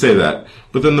performance you could say that.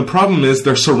 But then the problem is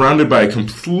they're surrounded by a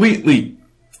completely,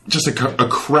 just a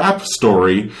crap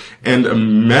story and a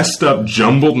messed up,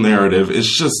 jumbled narrative.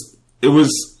 It's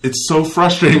so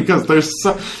frustrating because there's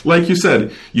like you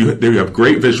said, they have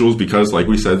great visuals because, like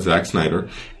we said, Zack Snyder,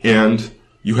 and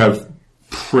you have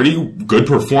pretty good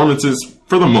performances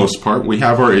for the most part. We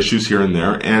have our issues here and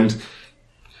there, and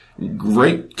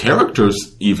great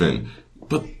characters even,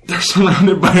 but they're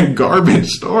surrounded by a garbage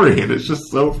story, and it's just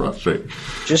so frustrating.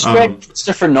 Just get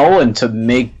Christopher Nolan to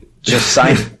make just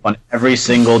sign on every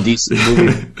single DC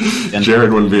movie.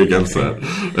 Jared wouldn't be against that.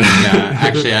 Yeah,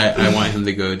 actually, I want him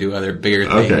to go do other bigger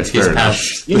things. Okay,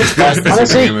 He's past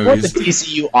honestly, what the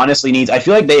DCU honestly needs, I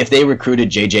feel like if they recruited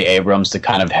J.J. Abrams to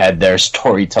kind of head their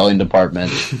storytelling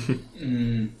department.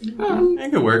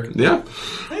 It could work. Yeah.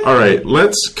 All right,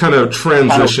 let's kind of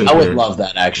transition I would here. love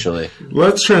that, actually.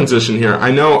 Let's transition here.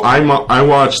 I know I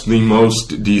watched the most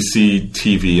DC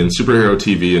TV and superhero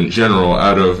TV in general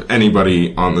out of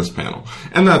anybody on this panel,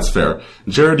 and that's fair.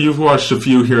 Jared, you've watched a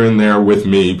few here and there with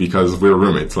me because we were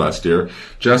roommates last year.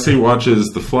 Jesse watches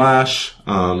The Flash,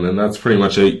 and that's pretty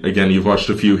much it. Again, you've watched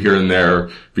a few here and there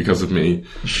because of me.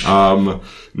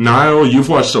 Niall, you've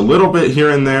watched a little bit here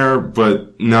and there,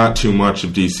 but not too much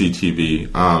of DC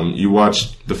TV. You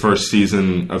watched the first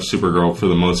season of Supergirl for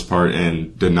the most part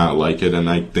and did not like it, and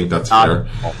I think that's fair.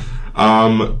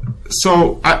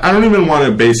 So I don't even want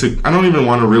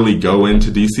to really go into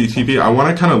DC TV. I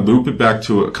want to kind of loop it back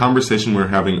to a conversation we were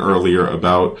having earlier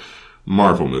about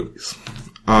Marvel movies.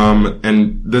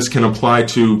 And this can apply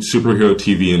to superhero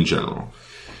TV in general.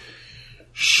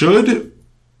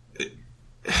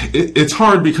 It's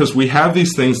hard because we have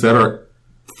these things that are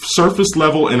surface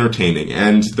level entertaining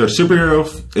and they're superhero,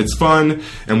 it's fun,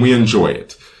 and we enjoy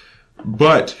it.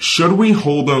 But should we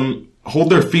hold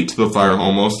their feet to the fire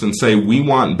almost and say, we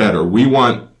want better, we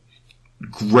want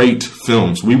great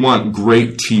films, we want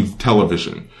great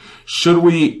television? Should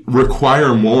we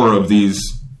require more of these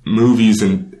movies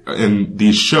and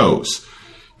these shows?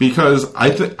 Because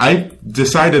I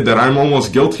decided that I'm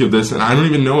almost guilty of this, and I don't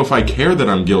even know if I care that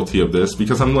I'm guilty of this,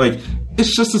 because I'm like,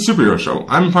 it's just a superhero show.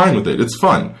 I'm fine with it. It's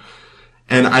fun.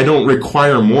 And I don't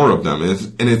require more of them.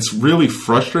 And it's really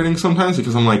frustrating sometimes,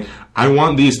 because I'm like, I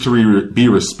want these to be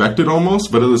respected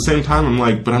almost, but at the same time, I'm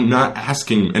like, but I'm not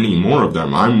asking any more of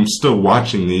them. I'm still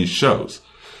watching these shows.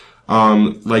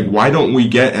 Like, why don't we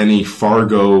get any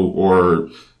Fargo or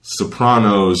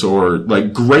Sopranos or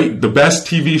the best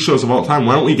TV shows of all time?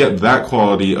 Why don't we get that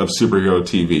quality of superhero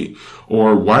TV?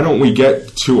 Or why don't we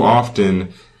get too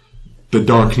often the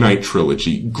Dark Knight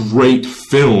trilogy? Great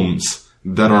films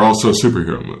that are also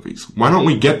superhero movies. Why don't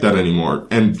we get that anymore?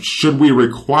 And should we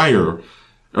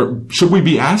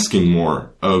be asking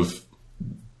more of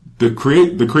the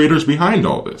creators behind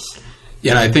all this?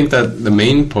 Yeah, I think that the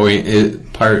main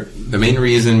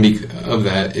reason of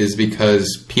that is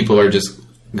because people are just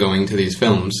going to these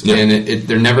films, and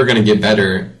they're never going to get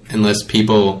better unless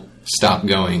people stop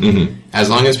going. Mm-hmm. As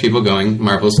long as people going,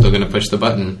 Marvel's still going to push the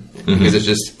button because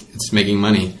it's making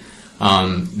money.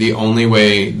 The only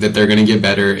way that they're going to get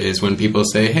better is when people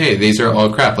say, "Hey, these are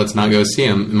all crap. Let's not go see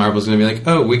them." And Marvel's going to be like,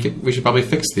 "Oh, we should probably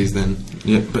fix these then."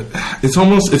 Yeah, but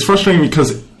it's frustrating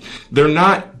because they're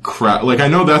not crap. Like, I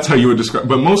know that's how you would describe,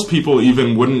 but most people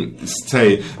even wouldn't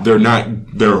say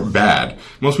they're bad.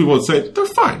 Most people would say they're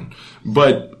fine.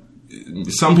 But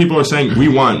some people are saying we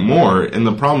want more, and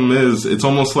the problem is it's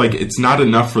almost like it's not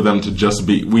enough for them to just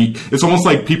be it's almost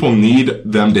like people need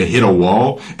them to hit a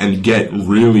wall and get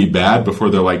really bad before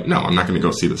they're like, no, I'm not going to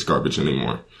go see this garbage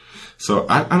anymore. So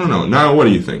I don't know. Now, what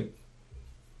do you think?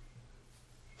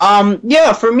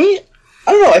 Yeah, for me,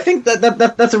 I don't know. I think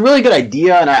that's a really good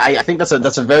idea, and I think that's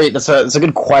a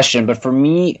good question. But for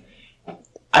me,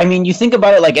 I mean, you think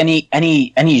about it like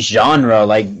any genre.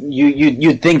 Like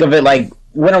you think of it like,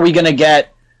 when are we gonna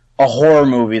get a horror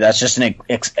movie that's just an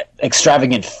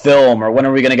extravagant film, or when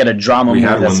are we gonna get a drama movie? We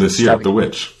had that's one this year, The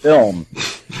Witch film.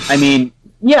 I mean,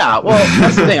 yeah. Well,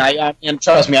 that's the thing. I mean,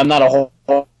 trust me, I'm not a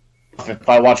horror. If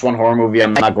I watch one horror movie,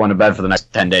 I'm not going to bed for the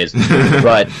next 10 days.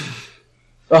 But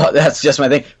that's just my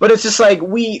thing. But it's just like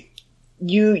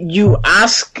you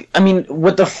ask. I mean,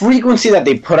 with the frequency that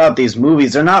they put out these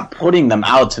movies, they're not putting them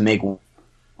out to make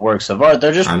works of art.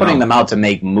 They're just putting them out to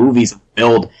make movies,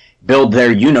 build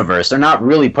their universe. They're not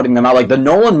really putting them out like the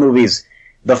Nolan movies.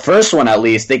 The first one, at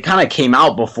least, they kind of came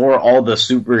out before all the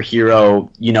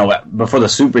superhero, before the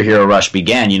superhero rush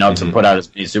began. To put out as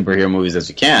many superhero movies as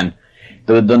you can.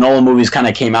 The Nolan movies kind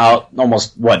of came out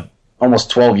almost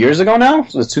 12 years ago now.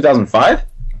 So it's 2005.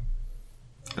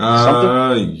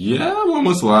 Yeah. When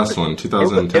was the last one?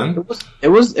 2010. It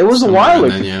was a while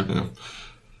ago. Yeah.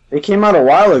 They came out a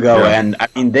while ago, yeah. And I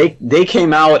mean they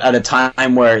came out at a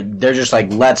time where they're just like,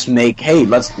 let's make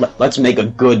a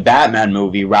good Batman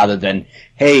movie rather than,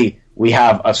 hey, we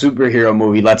have a superhero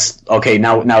movie.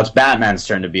 Now it's Batman's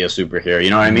turn to be a superhero. You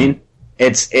know what I mean?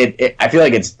 I feel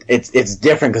like it's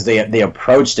different because they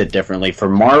approached it differently. For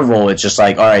Marvel, it's just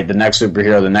like, all right, the next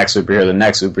superhero, the next superhero, the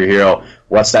next superhero.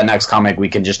 What's that next comic we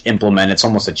can just implement? It's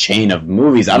almost a chain of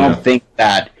movies. I don't think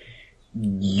that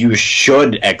you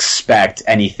should expect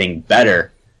anything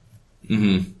better.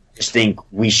 I just think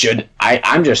we should.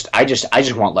 I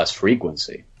just want less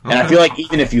frequency. Okay. And I feel like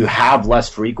even if you have less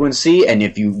frequency and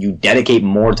if you dedicate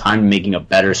more time to making a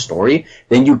better story,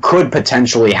 then you could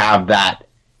potentially have that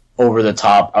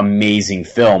over-the-top amazing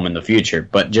film in the future.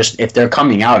 But just if they're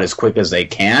coming out as quick as they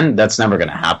can, that's never going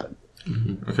to happen.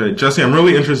 Okay, Jesse, I'm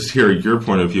really interested to hear your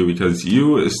point of view because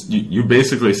you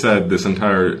basically said this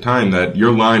entire time that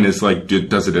your line is like,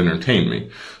 does it entertain me?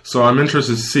 So I'm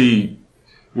interested to see,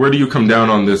 where do you come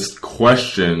down on this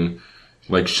question?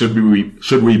 Like, should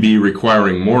we be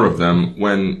requiring more of them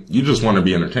when you just want to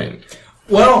be entertained?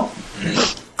 Well,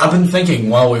 I've been thinking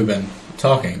while we've been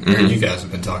talking, or you guys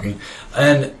have been talking,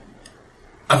 and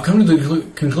I've come to the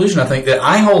conclusion, I think, that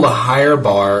I hold a higher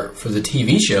bar for the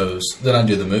TV shows than I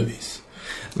do the movies.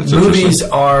 Movies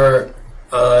are,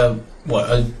 a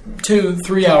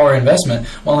 2-3 hour investment,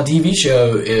 while a TV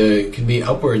show can be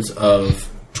upwards of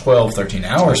 12, 13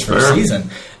 hours for a season.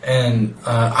 And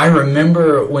I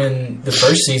remember when the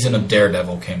first season of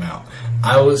Daredevil came out,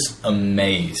 I was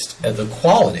amazed at the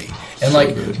quality and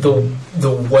like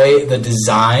the way, the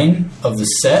design of the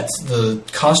sets, the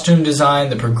costume design,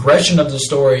 the progression of the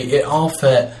story. It all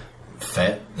fit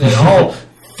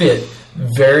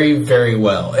very, very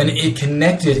well, and it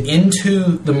connected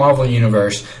into the Marvel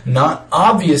universe. Not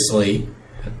obviously,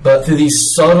 but through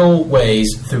these subtle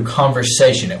ways, through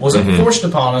conversation. It wasn't forced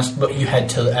upon us, but you had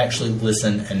to actually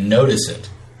listen and notice it.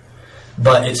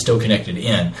 But it still connected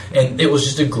in. And it was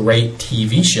just a great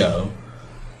TV show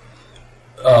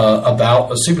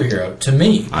about a superhero, to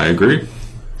me. I agree.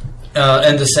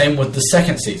 And the same with the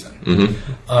second season.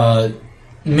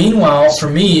 Meanwhile, for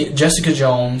me, Jessica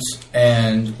Jones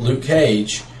and Luke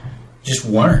Cage just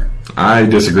weren't. I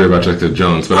disagree about Jessica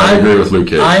Jones, but I agree with Luke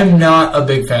Cage. I'm not a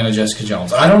big fan of Jessica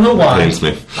Jones. I don't know why. Pains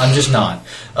me. I'm just not.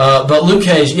 But Luke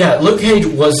Cage, Luke Cage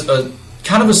was a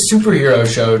kind of a superhero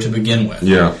show to begin with.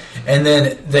 Yeah. And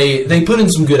then they put in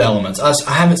some good elements.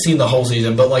 I haven't seen the whole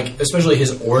season, but like especially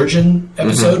his origin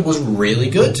episode was really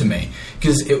good to me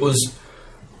because it was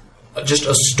just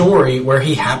a story where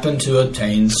he happened to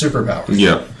obtain superpowers.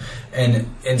 Yeah. And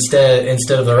instead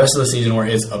of the rest of the season where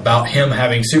it's about him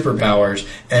having superpowers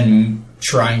and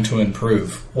trying to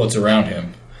improve what's around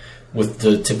him with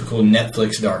the typical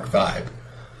Netflix dark vibe.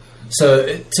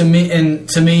 So to me,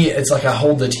 it's like I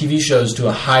hold the TV shows to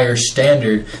a higher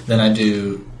standard than I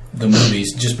do the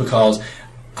movies, just because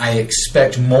I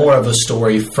expect more of a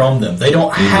story from them. They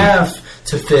don't have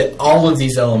to fit all of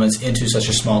these elements into such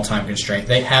a small time constraint.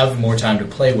 They have more time to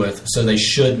play with, so they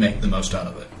should make the most out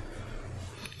of it.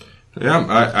 Yeah,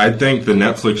 I think the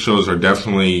Netflix shows are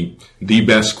definitely the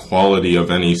best quality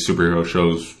of any superhero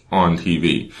shows on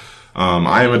TV.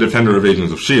 I am a defender of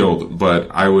Agents of S.H.I.E.L.D., but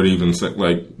I would even say,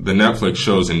 like, the Netflix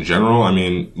shows in general, I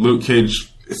mean, Luke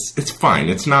Cage, it's fine.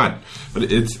 It's not, but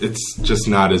it's just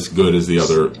not as good as the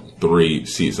other 3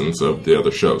 seasons of the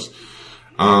other shows.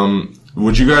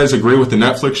 would you guys agree with the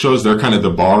Netflix shows? They're kind of the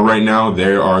bar right now.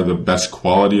 They are the best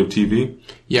quality of TV.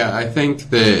 Yeah, I think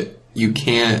that you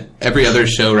can't. Every other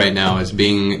show right now is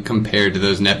being compared to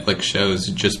those Netflix shows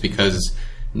just because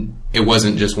it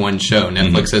wasn't just one show.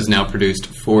 Netflix has now produced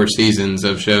 4 seasons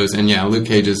of shows, and yeah, Luke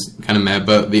Cage is kind of mad,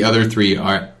 but the other 3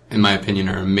 are, in my opinion,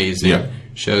 are amazing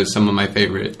shows. Some of my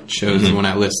favorite shows when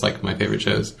I list like my favorite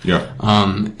shows. Yeah.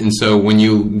 And so when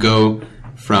you go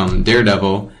from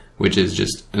Daredevil, which is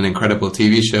just an incredible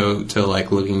TV show, to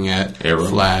like looking at Arrow.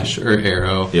 Flash or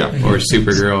Arrow or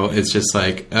Supergirl, it's just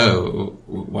like, oh,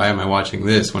 why am I watching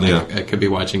this when I could be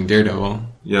watching Daredevil?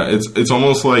 Yeah, it's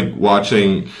almost like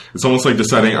watching. It's almost like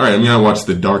deciding, all right, I'm gonna watch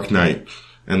The Dark Knight,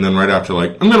 and then right after,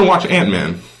 like, I'm gonna watch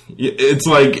Ant-Man. It's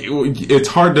like it's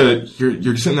hard to.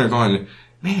 You're sitting there going,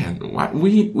 man,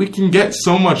 we can get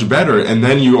so much better, and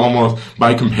then you almost,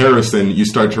 by comparison, you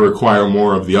start to require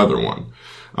more of the other one.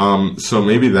 So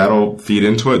maybe that'll feed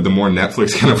into it. The more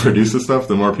Netflix kind of produces stuff,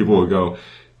 the more people will go,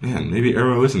 man, maybe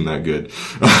Arrow isn't that good.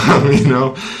 You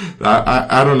know,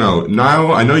 I don't know.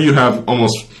 Niall, I know you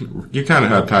kind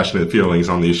of have passionate feelings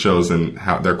on these shows and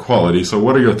how their quality. So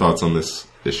what are your thoughts on this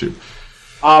issue?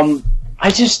 I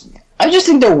just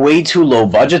think they're way too low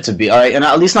budget to be, and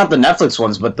at least not the Netflix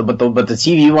ones, but the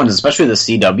TV ones, especially the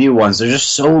CW ones, they're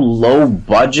just so low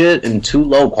budget and too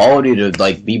low quality to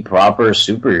like be proper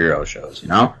superhero shows. You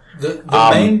know,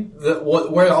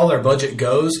 where all their budget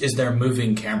goes is their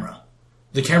moving camera.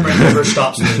 The camera never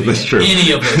stops moving. That's true.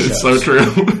 Any of those shows. It's so true.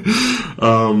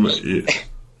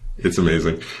 It's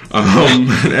amazing.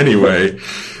 Anyway,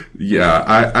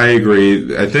 yeah, I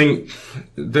agree. I think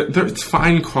it's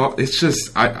fine. It's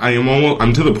just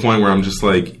I'm to the point where I'm just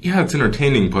like, yeah, it's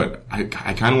entertaining, but I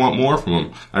kind of want more from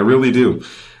them. I really do.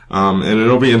 And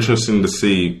it'll be interesting to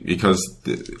see, because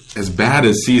as bad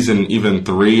as season even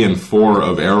 3 and 4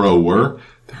 of Arrow were,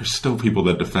 there's still people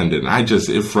that defend it, and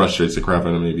it frustrates the crap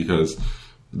out of me because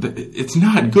it's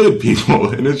not good, people,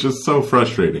 and it's just so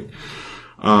frustrating.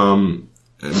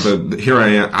 But here I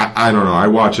am. I don't know. I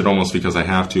watch it almost because I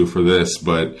have to for this,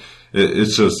 but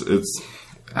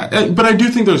but I do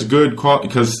think there's good quality,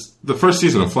 because the first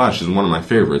season of Flash is one of my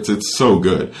favorites. It's so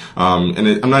good. And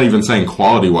I'm not even saying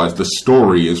quality-wise. The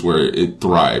story is where it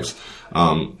thrives.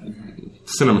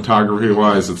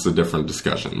 Cinematography-wise, it's a different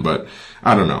discussion, but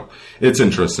I don't know. It's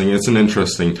interesting. It's an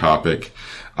interesting topic.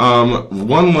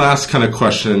 One last kind of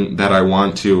question that I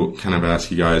want to kind of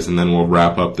ask you guys, and then we'll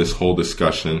wrap up this whole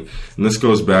discussion. And this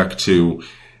goes back to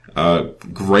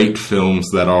great films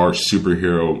that are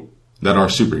superhero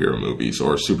movies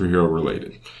or superhero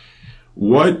related.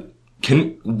 What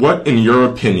in your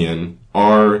opinion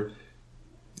are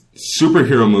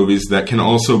superhero movies that can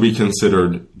also be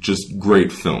considered just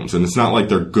great films? And it's not like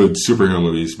they're good superhero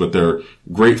movies, but they're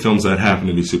great films that happen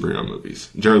to be superhero movies.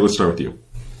 Jared, let's start with you.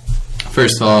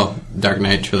 First of all, Dark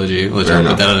Knight trilogy. Let's Fair put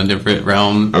enough. that in a different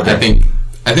realm. Okay.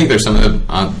 I think there's some of them.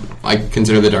 I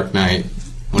consider The Dark Knight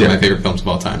one of my favorite films of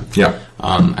all time. Yeah.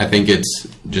 I think it's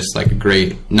just like a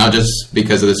great, not just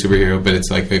because of the superhero, but it's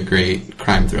like a great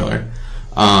crime thriller.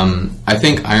 I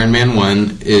think Iron Man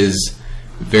 1 is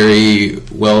very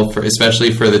well,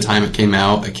 especially for the time it came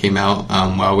out. It came out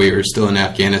while we were still in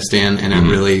Afghanistan, and it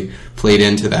really played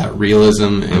into that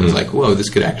realism. And it was like, whoa, this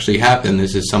could actually happen.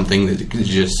 This is something that is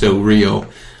just so real.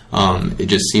 It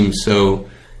just seems so,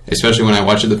 especially when I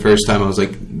watched it the first time, I was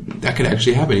like, that could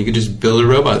actually happen. He could just build a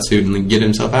robot suit and get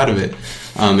himself out of it.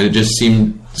 And it just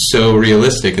seemed so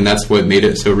realistic, and that's what made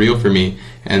it so real for me.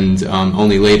 And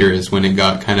only later is when it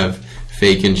got kind of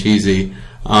fake and cheesy.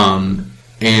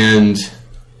 And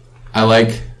I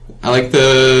like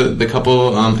the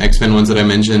couple X-Men ones that I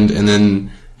mentioned, and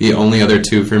then the only other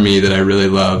two for me that I really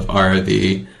love are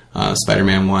the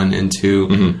Spider-Man 1 and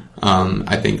 2.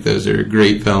 I think those are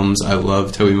great films. I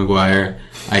love Tobey Maguire.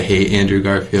 I hate Andrew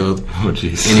Garfield. Oh,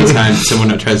 jeez. Anytime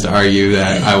someone tries to argue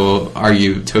that, I will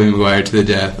argue Tobey Maguire to the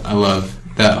death. I love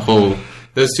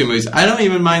those two movies. I don't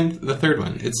even mind the third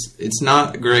one. It's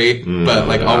not great, but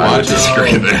like I'll watch it.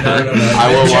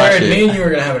 I will watch it. Me and you were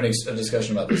going to have a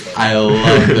discussion about this one. I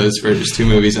love those first two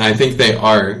movies, and I think they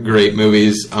are great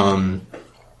movies.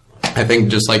 I think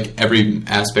just like every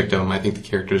aspect of them, I think the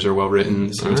characters are well written.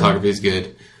 The cinematography is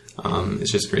good.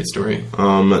 It's just a great story.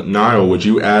 Niall, would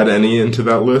you add any into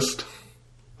that list?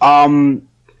 I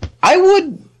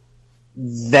would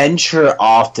venture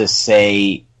off to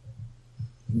say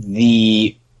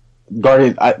the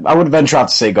Guardian. I would venture off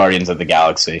to say Guardians of the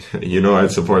Galaxy. You know,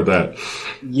 I'd support that.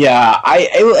 Yeah,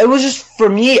 it was just, for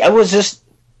me, it was just,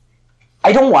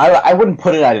 I wouldn't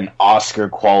put it at an Oscar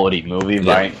quality movie,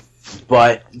 right?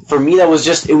 But for me, that was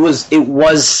just it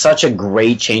was such a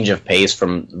great change of pace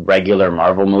from regular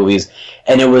Marvel movies,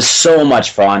 and it was so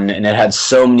much fun, and it had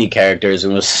so many characters,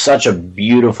 and it was such a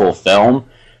beautiful film,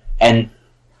 and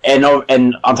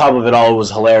on top of it all, it was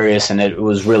hilarious, and it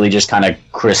was really just kind of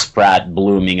Chris Pratt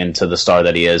blooming into the star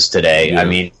that he is today. Yeah. I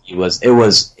mean,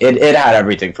 it had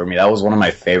everything for me. That was one of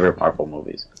my favorite Marvel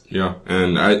movies. Yeah,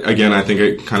 and I think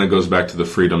it kind of goes back to the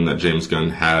freedom that James Gunn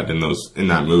had in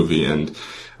that movie, and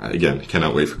again,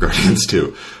 cannot wait for Guardians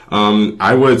 2.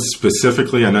 I would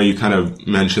specifically, I know you kind of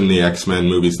mentioned the X-Men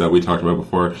movies that we talked about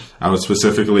before. I would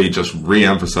specifically just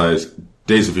re-emphasize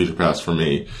Days of Future Past for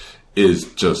me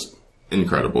is just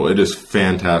incredible. It is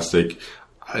fantastic.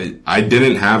 I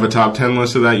didn't have a top 10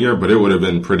 list of that year, but it would have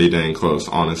been pretty dang close,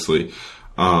 honestly.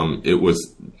 It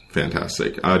was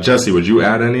fantastic. Jesse, would you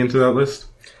add any into that list?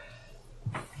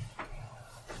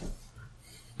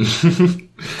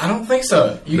 I don't think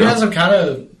so. You guys have kind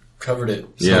of covered it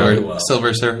really well.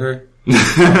 Silver Surfer.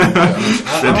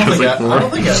 I don't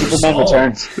think I Superman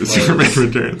Returns. Superman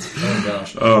Returns. Oh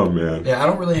gosh. Oh man. Yeah, I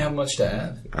don't really have much to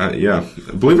add. Yeah,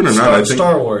 believe it or not, I think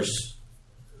Star Wars.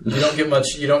 You don't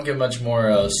get much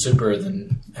more super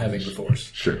than having the Force.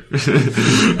 Sure. Do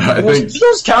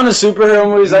those count as superhero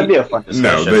movies? That'd be a fun discussion.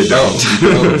 No, they don't.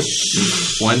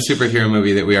 One superhero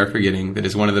movie that we are forgetting that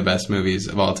is one of the best movies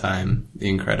of all time, The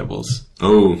Incredibles.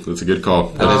 Oh, that's a good call.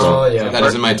 That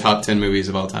is in my top 10 movies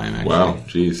of all time, actually. Wow,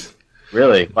 jeez.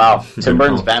 Really? Wow. Tim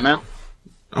Burton's Batman?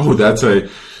 Oh, that's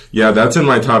in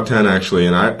my top 10, actually,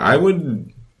 and I would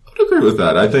agree with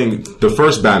that. I think the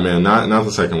first Batman, not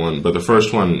the second one, but the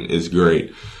first one is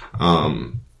great.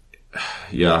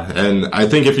 Yeah, and I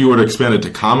think if you were to expand it to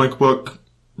comic book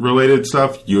related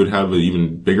stuff, you would have an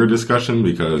even bigger discussion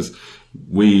because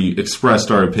we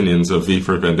expressed our opinions of V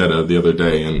for Vendetta the other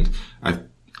day, and I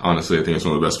honestly think it's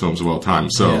one of the best films of all time.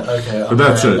 So, yeah, okay, but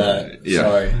that's it. That. Yeah.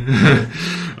 Sorry.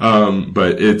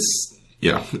 But it's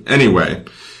Anyway.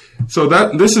 So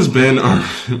this has been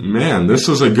this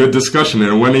was a good discussion,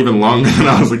 and it went even longer than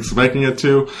I was expecting it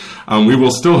to. We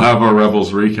will still have our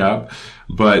Rebels recap,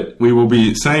 but we will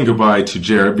be saying goodbye to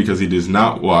Jared because he does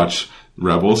not watch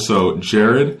Rebels. So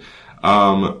Jared,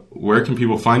 where can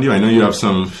people find you? I know you have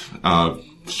some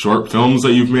short films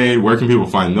that you've made. Where can people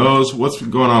find those? What's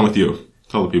going on with you?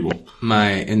 Tell the people.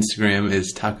 My Instagram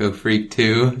is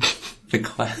TacoFreak2, the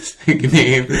classic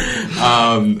name.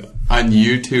 On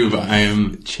YouTube, I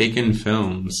am Chaikin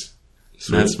Films.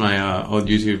 That's my old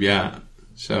YouTube, yeah.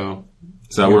 So,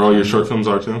 is that where all your short films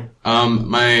are too?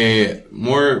 My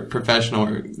more professional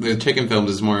work, the Chaikin Films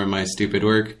is more of my stupid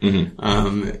work,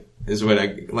 is what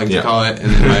I like to call it. And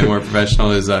then my more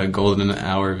professional is Golden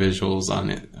Hour Visuals on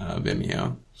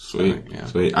Vimeo. Sweet, so, yeah.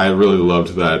 Sweet. I really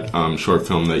loved that short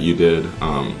film that you did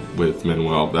with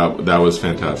Manuel. That was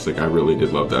fantastic. I really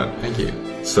did love that. Thank you.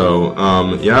 So,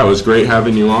 it was great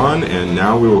having you on, and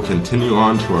now we will continue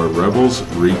on to our Rebels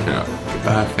recap.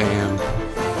 Goodbye, fam.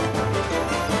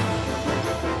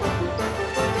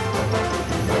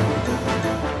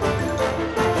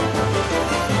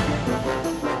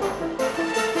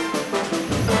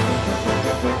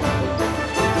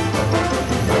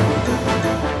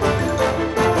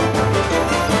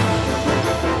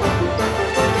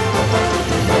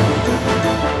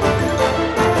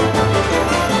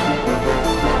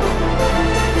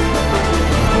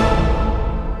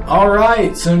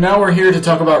 Alright, so now we're here to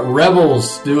talk about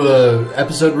Rebels, do a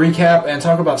episode recap, and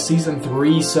talk about Season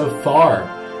 3 so far.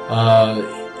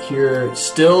 Here,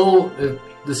 still,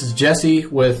 this is Jesse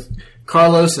with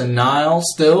Carlos and Niall,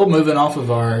 still moving off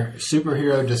of our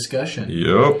superhero discussion.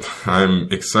 Yep,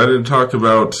 I'm excited to talk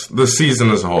about the season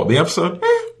as a whole. The episode,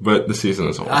 but the season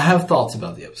as a whole. I have thoughts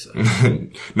about the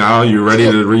episode. Niall, you ready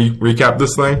to recap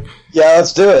this thing? Yeah,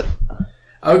 let's do it.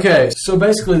 Okay, so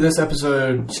basically this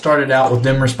episode started out with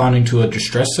them responding to a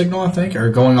distress signal, I think, or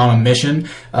going on a mission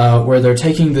where they're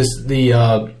taking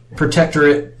the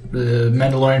Protectorate, the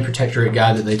Mandalorian Protectorate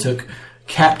guy that they took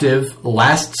captive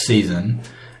last season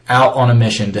out on a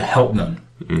mission to help them.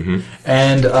 Mm-hmm.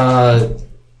 And,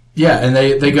 and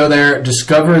they go there,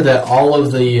 discover that all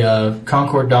of the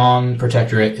Concord Dawn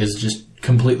Protectorate is just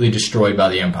completely destroyed by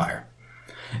the Empire.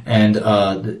 And,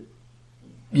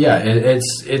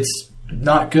 it's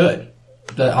not good.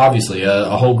 Obviously,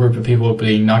 a whole group of people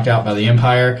being knocked out by the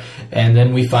Empire, and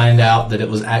then we find out that it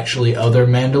was actually other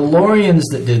Mandalorians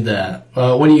that did that.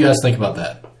 What do you guys think about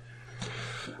that?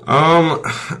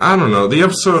 I don't know. The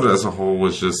episode as a whole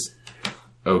was just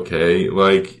okay.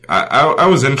 Like, I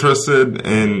was interested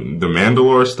in the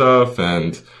Mandalore stuff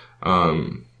and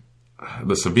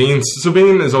the Sabine.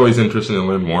 Sabine is always interesting to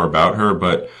learn more about her,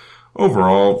 but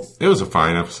overall, it was a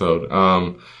fine episode.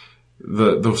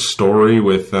 the story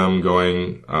with them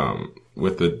going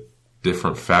with the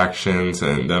different factions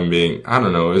and them being, I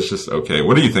don't know, it's just okay.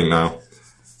 What do you think now?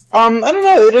 I don't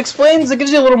know. It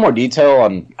gives you a little more detail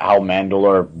on how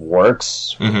Mandalore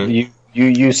works. Mm-hmm.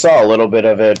 You saw a little bit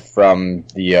of it from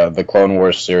the Clone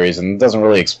Wars series, and it doesn't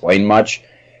really explain much.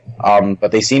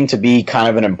 But they seem to be kind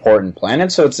of an important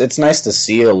planet, so it's nice to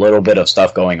see a little bit of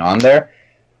stuff going on there.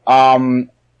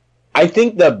 I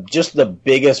think the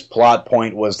biggest plot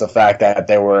point was the fact that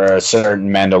there were a certain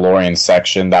Mandalorian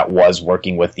section that was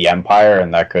working with the Empire,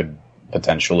 and that could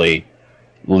potentially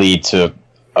lead to,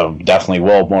 definitely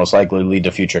will most likely lead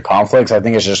to future conflicts. I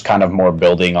think it's just kind of more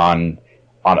building on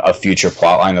a future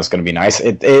plotline that's going to be nice.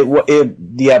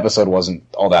 The episode wasn't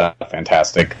all that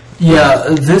fantastic. Yeah,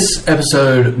 this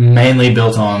episode mainly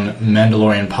built on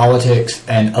Mandalorian politics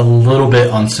and a little bit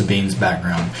on Sabine's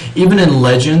background. Even in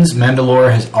Legends,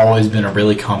 Mandalore has always been a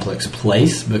really complex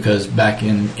place because back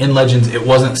in Legends, it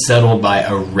wasn't settled by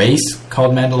a race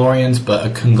called Mandalorians, but a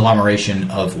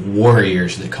conglomeration of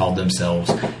warriors that called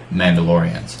themselves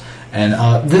Mandalorians.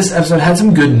 And this episode had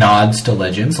some good nods to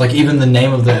Legends. Like, even the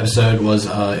name of the episode was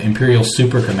Imperial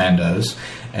Super Commandos.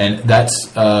 And that's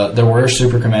there were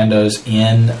Super Commandos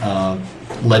in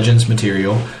Legends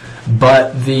material.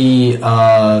 But the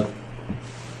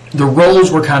roles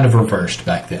were kind of reversed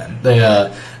back then.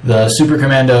 The Super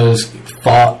Commandos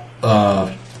fought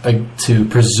to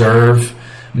preserve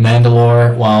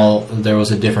Mandalore, while there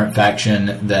was a different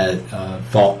faction that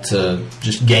fought to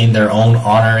just gain their own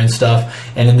honor and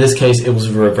stuff. And in this case, it was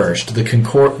reversed. The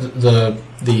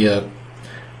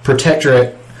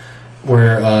Protectorate,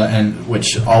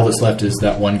 which all that's left is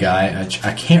that one guy.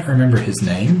 I can't remember his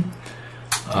name.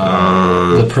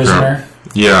 The prisoner.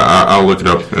 Yeah, I'll look it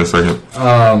up in a second.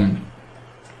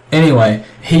 Anyway,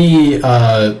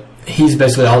 he's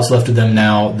basically all that's left of them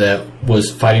now that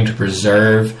was fighting to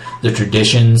preserve the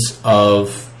traditions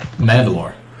of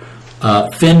Mandalore.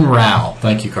 Finn Rao,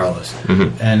 thank you, Carlos.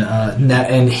 Mm-hmm.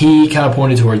 And he kind of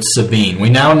pointed towards Sabine. We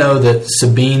now know that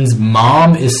Sabine's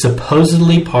mom is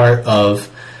supposedly part of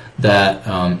that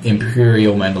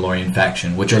Imperial Mandalorian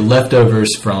faction, which are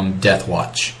leftovers from Death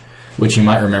Watch, which you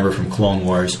might remember from Clone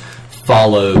Wars,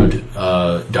 followed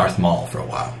Darth Maul for a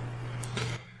while.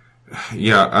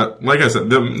 Yeah, like I said,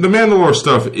 the Mandalore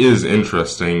stuff is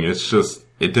interesting. It's just,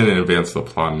 it didn't advance the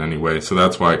plot in any way, so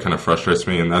that's why it kind of frustrates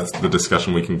me, and that's the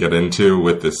discussion we can get into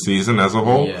with this season as a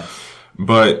whole. Yeah.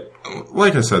 But,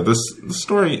 like I said, the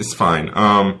story is fine.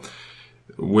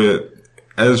 With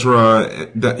Ezra,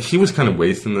 he was kind of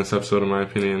wasted in this episode, in my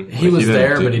opinion. He was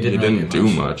there, but he didn't do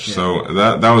much. Yeah. So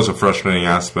that was a frustrating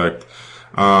aspect.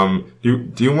 Do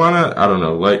you want to, I don't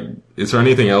know, like, is there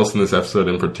anything else in this episode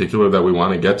in particular that we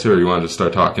want to get to, or you want to just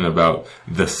start talking about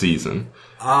the season?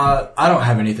 I don't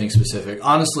have anything specific.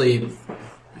 Honestly,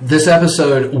 this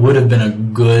episode would have been a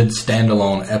good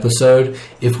standalone episode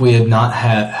if we had not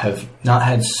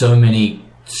had so many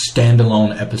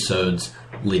standalone episodes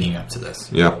leading up to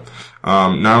this. Yeah.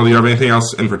 Now, do you have anything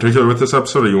else in particular with this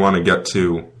episode, or you want to get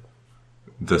to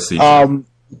the season?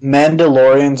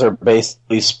 Mandalorians are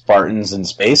basically Spartans in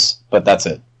space, but that's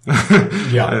it.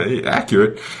 Yeah.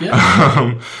 Accurate.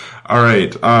 Yeah. All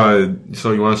right.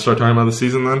 So you want to start talking about the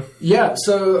season then? Yeah.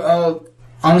 So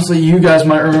honestly, you guys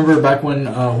might remember back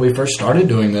when we first started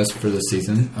doing this for this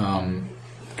season.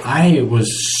 I was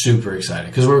super excited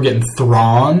because we were getting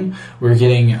Thrawn, we were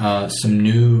getting some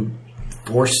new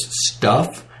Force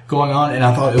stuff going on, and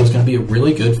I thought it was going to be a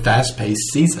really good,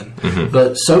 fast-paced season. Mm-hmm.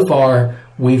 But so far,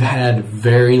 we've had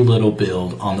very little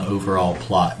build on the overall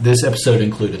plot. This episode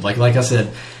included. Like I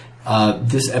said,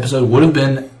 this episode would have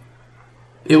been...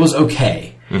 It was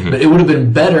okay. Mm-hmm. But it would have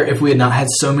been better if we had not had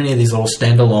so many of these little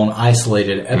standalone,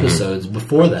 isolated episodes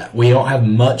before that. We don't have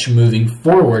much moving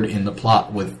forward in the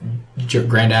plot with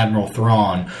Grand Admiral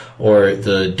Thrawn or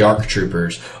the Dark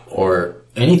Troopers or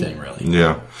anything, really.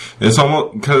 Yeah. It's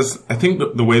almost... Because I think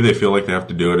the way they feel like they have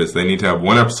to do it is they need to have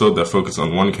one episode that focuses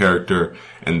on one character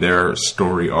and their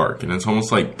story arc. And it's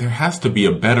almost like there has to be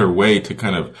a better way to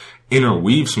kind of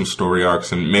interweave some story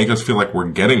arcs and make us feel like we're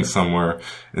getting somewhere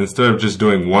instead of just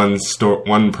doing one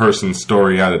person's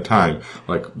story at a time.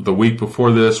 Like the week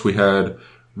before this, we had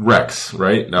Rex,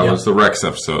 right? That was the Rex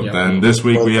episode. Yep. Then this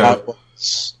week we have...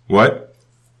 What?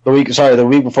 The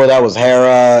week before that was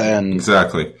Hera and...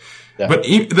 Exactly. Yeah. But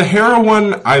the Hera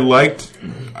one, I liked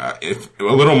a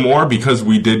little more because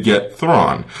we did get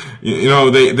Thrawn. You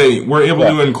know, they were able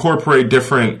to incorporate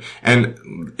different kind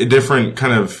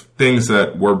of things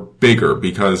that were bigger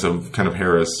because of kind of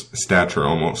Hera's stature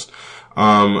almost.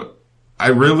 I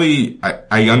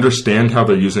I understand how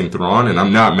they're using Thrawn, and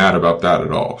I'm not mad about that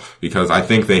at all, because I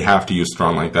think they have to use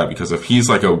Thrawn like that, because if he's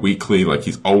like a weekly, like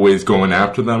he's always going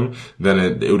after them, then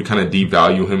it would kind of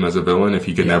devalue him as a villain if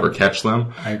he could never catch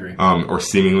them. I agree. Or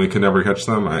seemingly could never catch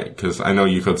them, because I know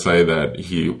you could say that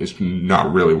he is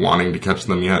not really wanting to catch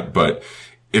them yet, but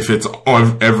if it's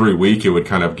on every week, it would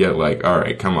kind of get like, all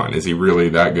right, come on, is he really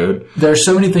that good? There are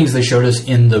so many things they showed us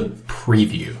in the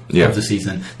preview of the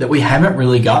season that we haven't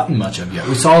really gotten much of yet.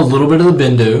 We saw a little bit of the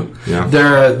Bendu. Yeah.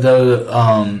 There are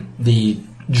the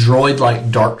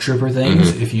droid-like Dark Trooper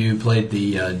things. If you played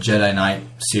the Jedi Knight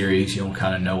series, you'll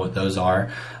kind of know what those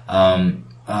are. And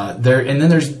then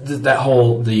there's that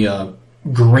whole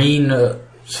green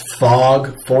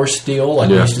fog force steel like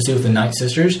we used to see with the Night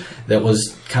Sisters that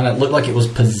was kind of looked like it was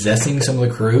possessing some of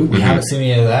the crew. We haven't seen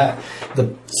any of that.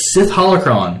 The Sith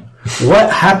holocron, what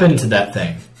happened to that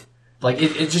thing? Like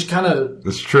it just kind of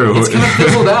It's true. It's kind of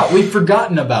fizzled out. We've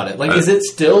forgotten about it. Like, is it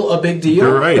still a big deal?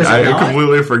 You're right. I not?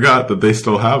 completely forgot that they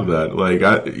still have that. Like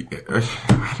I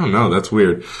don't know. That's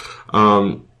weird.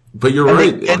 But you're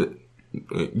right.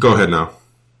 Go ahead now.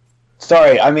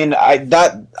 Sorry, I mean, I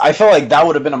feel like that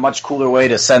would have been a much cooler way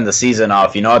to send the season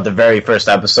off. You know, at the very first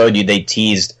episode, they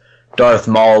teased Darth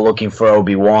Maul looking for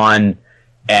Obi-Wan,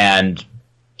 and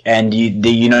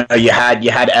you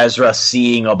had Ezra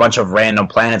seeing a bunch of random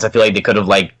planets. I feel like they could have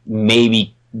like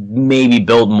maybe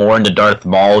built more into Darth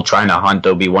Maul trying to hunt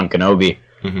Obi-Wan Kenobi.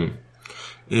 Mm-hmm.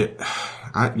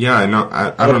 Yeah, I know.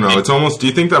 I don't know. It's almost. Do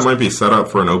you think that might be set up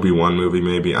for an Obi-Wan movie?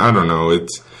 Maybe, I don't know.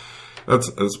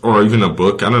 That's or even a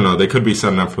book. I don't know. They could be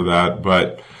setting up for that,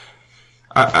 but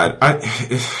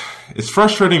it's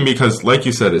frustrating because, like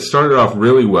you said, it started off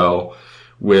really well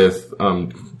with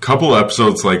couple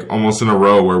episodes like almost in a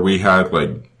row where we had like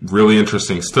really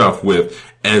interesting stuff with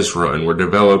Ezra, and we're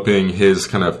developing his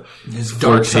kind of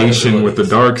flirtation with the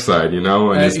dark side, you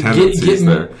know, and his tendencies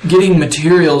there. Getting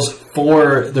materials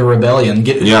for the rebellion,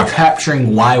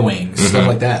 capturing Y-Wings, stuff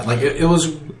like that. Like it was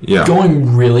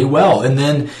going really well, and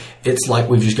then it's like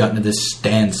we've just gotten to this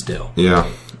standstill. Yeah.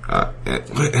 But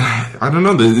I don't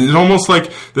know. It's almost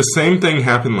like the same thing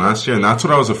happened last year, and that's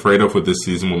what I was afraid of with this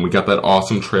season when we got that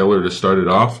awesome trailer to start it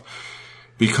off.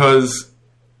 Because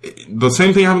the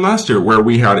same thing happened last year where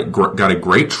we got a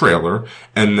great trailer,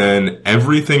 and then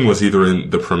everything was either in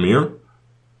the premiere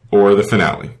or the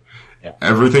finale. Yeah.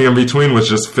 Everything in between was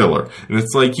just filler. And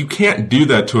it's like, you can't do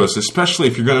that to us, especially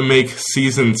if you're going to make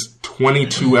seasons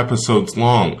 22 episodes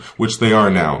long, which they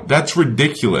are now. That's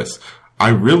ridiculous. I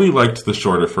really liked the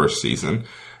shorter first season.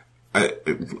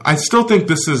 I still think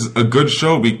this is a good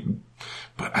show,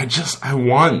 but I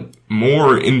want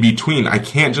more in between. I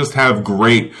can't just have a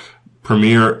great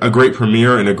premiere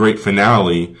and a great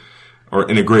finale, or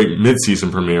in a great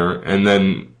mid-season premiere, and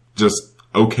then just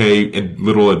okay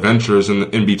little adventures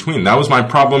in between. That was my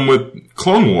problem with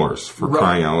Clone Wars, for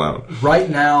crying out loud. Right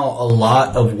now, a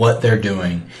lot of what they're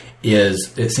doing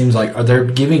is, it seems like, they're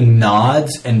giving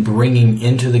nods and bringing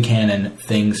into the canon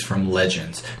things from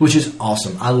Legends, which is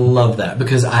awesome. I love that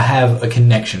because I have a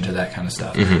connection to that kind of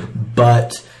stuff. Mm-hmm.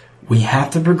 But we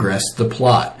have to progress the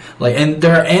plot. Like, and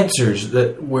there are answers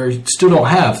that we still don't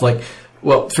have. Like,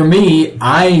 well, for me,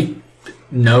 I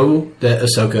know that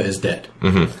Ahsoka is dead.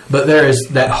 Mm-hmm. But there is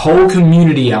that whole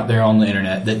community out there on the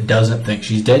internet that doesn't think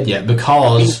she's dead yet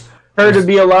because her to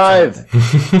be alive.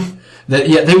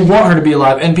 They want her to be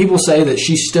alive, and people say that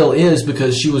she still is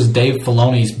because she was Dave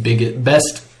Filoni's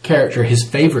best character, his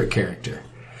favorite character.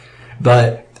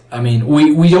 But I mean,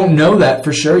 we don't know that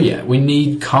for sure yet. We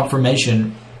need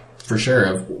confirmation for sure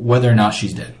of whether or not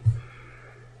she's dead.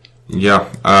 Yeah.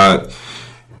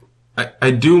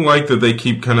 I do like that they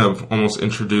keep kind of almost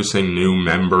introducing new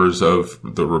members of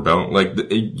the rebellion. Like,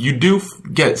 you do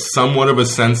get somewhat of a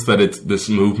sense that this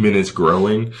movement is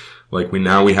growing. Like, we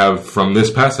have, from this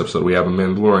past episode, we have a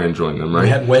Mandalorian join them, right? We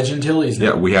had Wedge Antilles.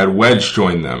 Yeah, we had Wedge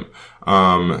join them.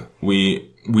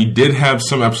 We did have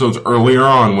some episodes earlier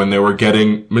on when they were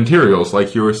getting materials,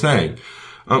 like you were saying.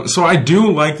 So I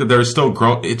do like that they're still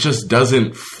growing. It just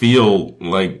doesn't feel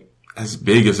like as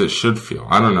big as it should feel.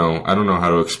 I don't know how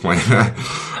to explain that.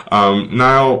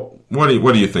 Now, what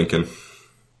are you thinking?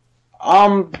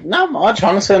 Not much.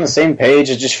 Honestly, on the same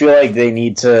page. I just feel like they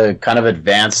need to kind of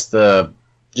advance the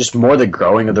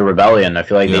growing of the rebellion. I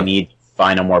feel like they need to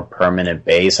find a more permanent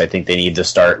base. I think they need to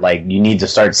start, you need to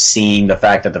start seeing the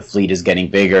fact that the fleet is getting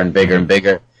bigger and bigger and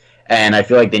bigger. And I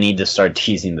feel like they need to start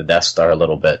teasing the Death Star a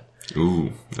little bit.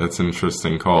 Ooh, that's an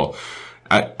interesting call.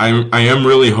 I am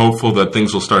really hopeful that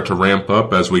things will start to ramp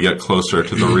up as we get closer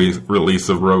to the release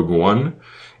of Rogue One.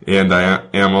 And I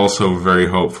am also very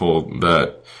hopeful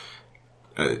that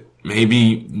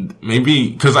maybe,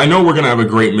 because I know we're going to have a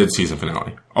great mid-season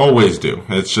finale. Always do.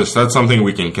 It's just, that's something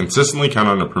we can consistently count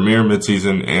on, a premiere,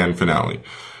 mid-season, and finale.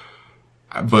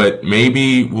 But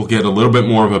maybe we'll get a little bit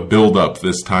more of a build-up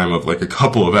this time of like a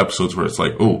couple of episodes where it's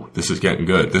like, oh, this is getting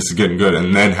good,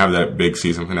 and then have that big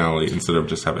season finale instead of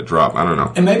just have it drop. I don't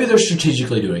know. And maybe they're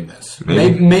strategically doing this.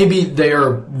 Maybe they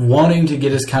are wanting to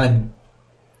get us kind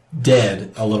of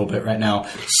dead a little bit right now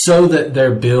so that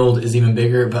their build is even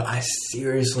bigger, but I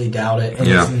seriously doubt it, and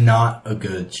it's not a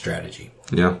good strategy.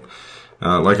 Yeah.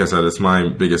 Like I said, it was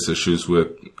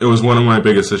one of my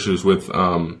biggest issues with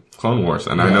Clone Wars,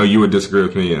 and I know you would disagree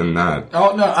with me in that.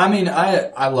 Oh, no, I mean,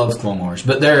 I love Clone Wars,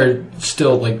 but there are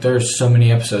still, like, there's so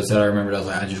many episodes that I remembered, I was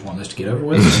like, I just want this to get over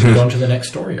with and go on to the next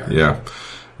story arc. Yeah.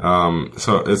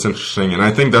 So it's interesting, and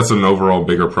I think that's an overall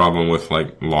bigger problem with,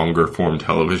 like, longer form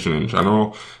television in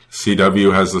general.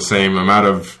 CW has the same amount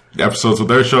of episodes with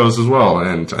their shows as well,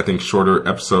 and I think shorter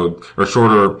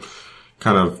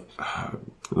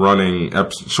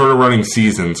running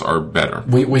seasons are better.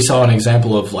 We saw an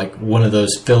example of like one of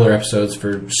those filler episodes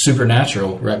for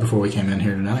Supernatural right before we came in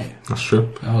here tonight. That's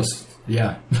true. That was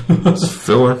It's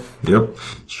filler. Yep,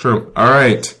 it's true. All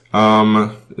right.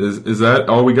 Is that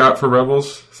all we got for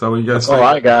Rebels? Is that what you guys think? All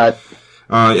I got.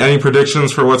 Any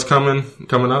predictions for what's coming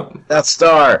up? Death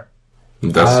Star.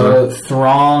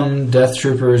 Thrawn, Death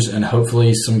Troopers, and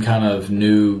hopefully some kind of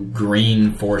new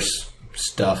Green Force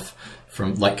stuff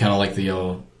from kind of like the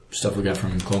old stuff we got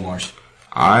from Clone Wars.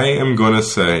 I am going to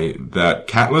say that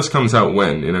Catalyst comes out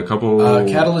when? In a couple...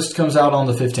 Catalyst comes out on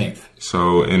the 15th.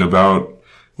 So in about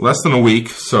less than a week,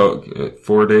 so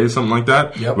 4 days, something like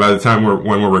that, yep. By the time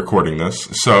when we're recording this.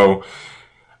 So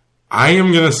I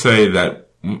am going to say that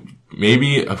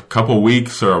maybe a couple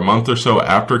weeks or a month or so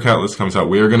after Catalyst comes out,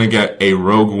 we are going to get a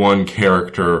Rogue One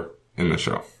character in the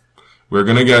show. We're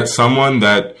going to get someone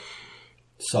that...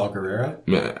 Saw Gerrera?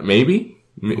 Maybe.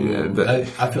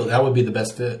 I feel that would be the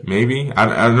best fit. Maybe.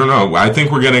 I don't know. I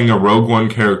think we're getting a Rogue One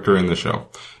character in the show.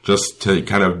 Just to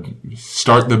kind of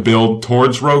start the build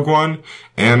towards Rogue One.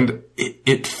 And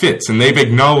it fits. And they've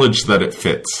acknowledged that it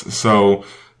fits. So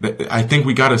I think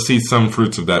we got to see some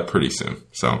fruits of that pretty soon.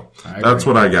 So that's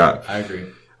what I got. I agree.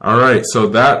 All right, so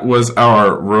that was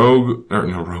our Rogue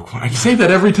One. I say that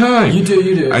every time. You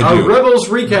do. I do. Rebels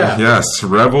recap. Yes,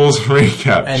 Rebels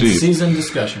recap. And season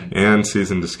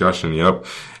discussion. Yep.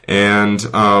 And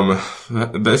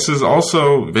this is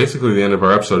also basically the end of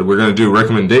our episode. We're going to do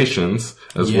recommendations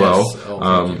as well.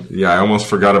 Oh, I almost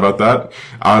forgot about that.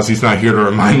 Ozzy's not here to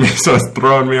remind me, so it's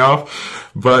throwing me off.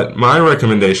 But my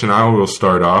recommendation, I will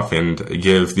start off and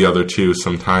give the other two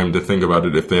some time to think about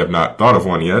it if they have not thought of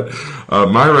one yet.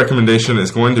 My recommendation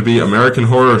is going to be American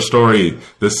Horror Story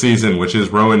this season, which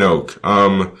is Roanoke.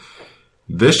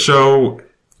 This show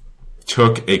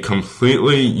took a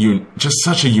completely, just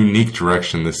such a unique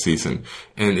direction this season.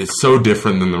 And it's so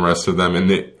different than the rest of them.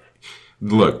 And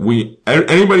look,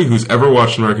 anybody who's ever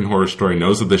watched American Horror Story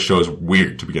knows that this show is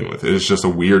weird to begin with. It is just a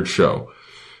weird show.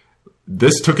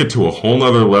 This took it to a whole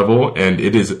nother level, and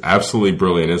it is absolutely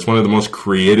brilliant. It's one of the most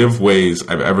creative ways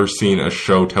I've ever seen a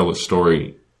show tell a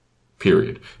story,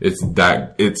 period.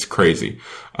 It's crazy.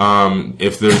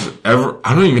 If there's ever,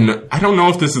 I don't know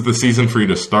if this is the season for you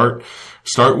to start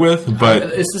with, but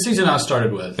it's the season I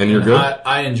started with, and you're good.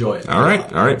 I enjoy it. All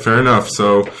right, fair enough.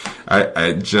 So,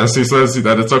 Jesse says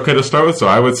that it's okay to start with, so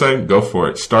I would say go for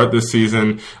it. Start this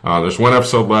season. There's one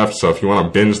episode left, so if you want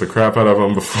to binge the crap out of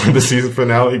them before the season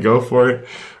finale, go for it.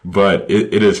 But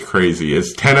it is crazy.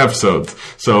 It's 10 episodes,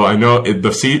 so I know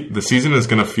the season is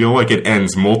going to feel like it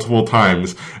ends multiple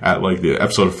times at like the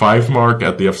episode 5 mark,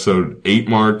 at the episode 8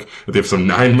 mark, at the episode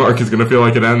 9 mark is going to feel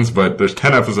like it ends. But there's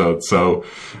 10 episodes, so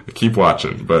keep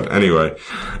watching. But anyway,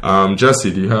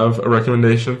 Jesse, do you have a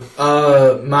recommendation?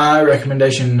 My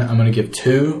recommendation, I'm going to give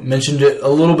two. Mentioned it a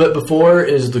little bit before,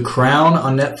 is The Crown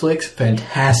on Netflix.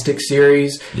 Fantastic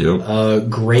series. Yep.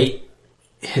 Great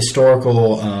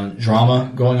historical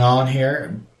drama going on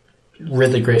here.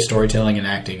 Really great storytelling and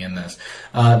acting in this.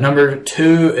 Number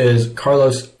two is,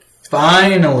 Carlos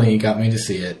finally got me to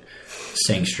see it,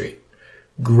 Sing Street.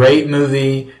 Great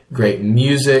movie, great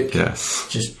music. Yes.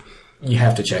 Just, you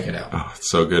have to check it out. Oh, it's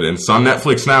so good. And it's on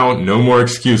Netflix now. No more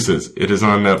excuses. It is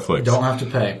on Netflix. Don't have to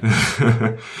pay.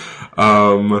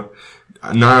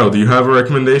 Niall, do you have a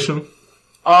recommendation?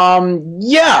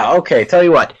 Yeah, okay, tell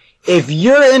you what. If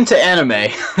you're into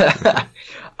anime,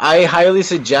 I highly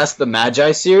suggest the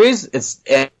Magi series.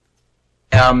 They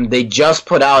just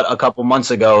put out a couple months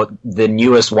ago the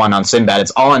newest one on Sinbad. It's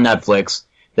all on Netflix.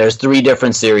 There's 3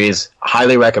 different series.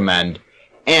 Highly recommend.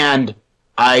 And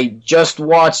I just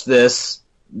watched this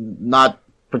not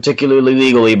particularly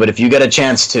legally, but if you get a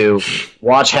chance to,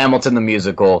 watch Hamilton the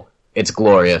musical. It's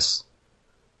glorious.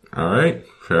 All right,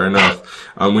 fair enough.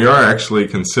 We are actually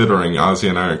considering, Ozzy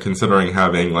and I are considering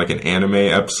having like an anime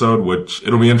episode, which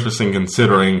it'll be interesting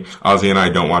considering Ozzy and I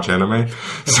don't watch anime.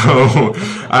 So,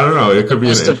 I don't know, it could be...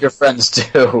 Most of your friends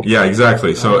do. Yeah,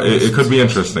 exactly. So it could be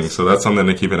interesting. So that's something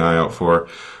to keep an eye out for.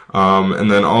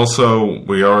 And then also,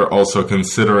 we are also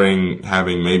considering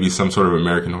having maybe some sort of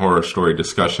American Horror Story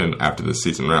discussion after the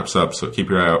season wraps up. So keep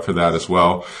your eye out for that as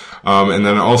well. And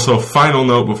then also, final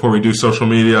note before we do social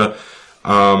media,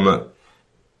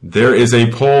 there is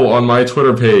a poll on my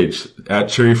Twitter page at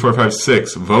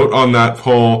Cherry456. Vote on that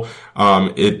poll.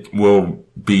 It will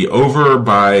be over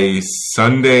by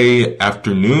Sunday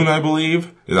afternoon, I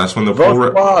believe. That's when the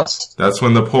that's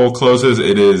when the poll closes.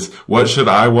 It is, what should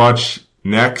I watch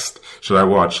next? Should I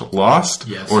watch Lost?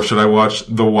 Yes. Or should I watch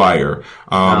The Wire?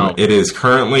 No. It is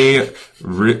currently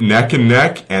neck and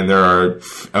neck, and there are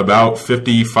about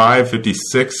 55,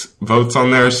 56 votes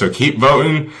on there, so keep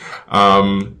voting.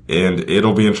 And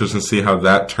it'll be interesting to see how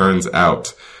that turns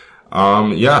out.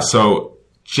 So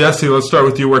Jesse, let's start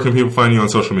with you. Where can people find you on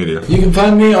social media? You can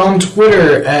find me on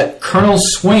Twitter at Colonel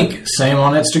Swink, same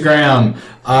on Instagram.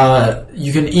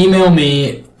 You can email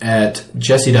me at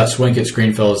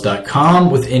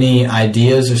jesse.swink@screenfellows.com with any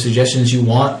ideas or suggestions you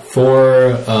want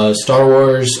for Star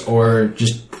Wars or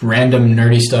just random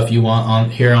nerdy stuff you want on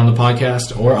here on the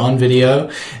podcast or on video.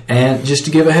 And just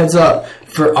to give a heads up,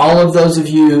 for all of those of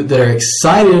you that are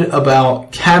excited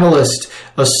about Catalyst,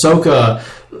 Ahsoka,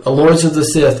 Lords of the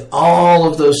Sith, all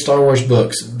of those Star Wars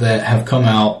books that have come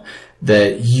out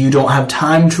that you don't have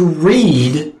time to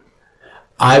read,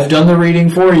 I've done the reading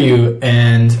for you,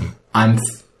 and I'm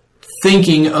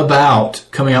thinking about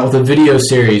coming out with a video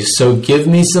series. So give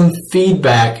me some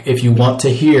feedback if you want to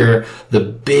hear the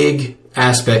big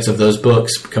aspects of those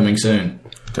books coming soon.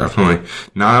 Definitely.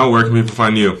 Niall, where can people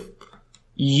find you?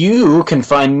 You can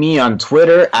find me on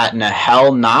Twitter at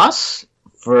NahelNas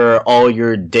for all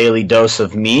your daily dose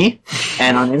of me,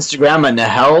 and on Instagram at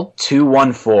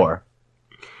Nahel214.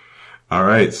 All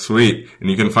right, sweet.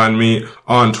 And you can find me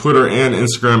on Twitter and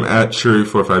Instagram at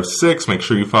Cherry456. Make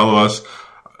sure you follow us,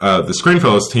 the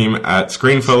Screenfellows team, at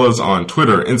Screenfellows on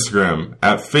Twitter, Instagram,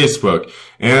 at Facebook,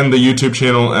 and the YouTube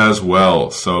channel as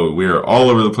well. So we are all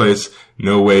over the place.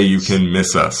 No way you can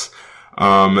miss us.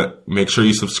 Make sure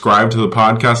you subscribe to the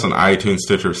podcast on iTunes,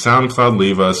 Stitcher, SoundCloud.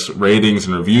 Leave us ratings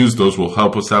and reviews. Those will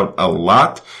help us out a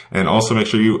lot. And also make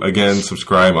sure you, again,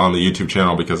 subscribe on the YouTube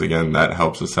channel because, again, that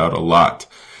helps us out a lot.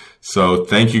 So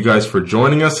thank you guys for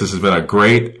joining us. This has been a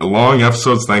great, long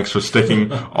episode. Thanks for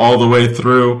sticking all the way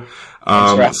through.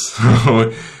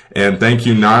 And thank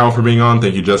you, Niall, for being on.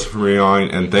 Thank you, Jessica, for being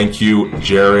on. And thank you,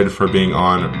 Jared, for being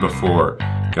on before.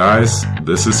 Guys,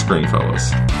 this is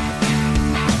Screenfellows.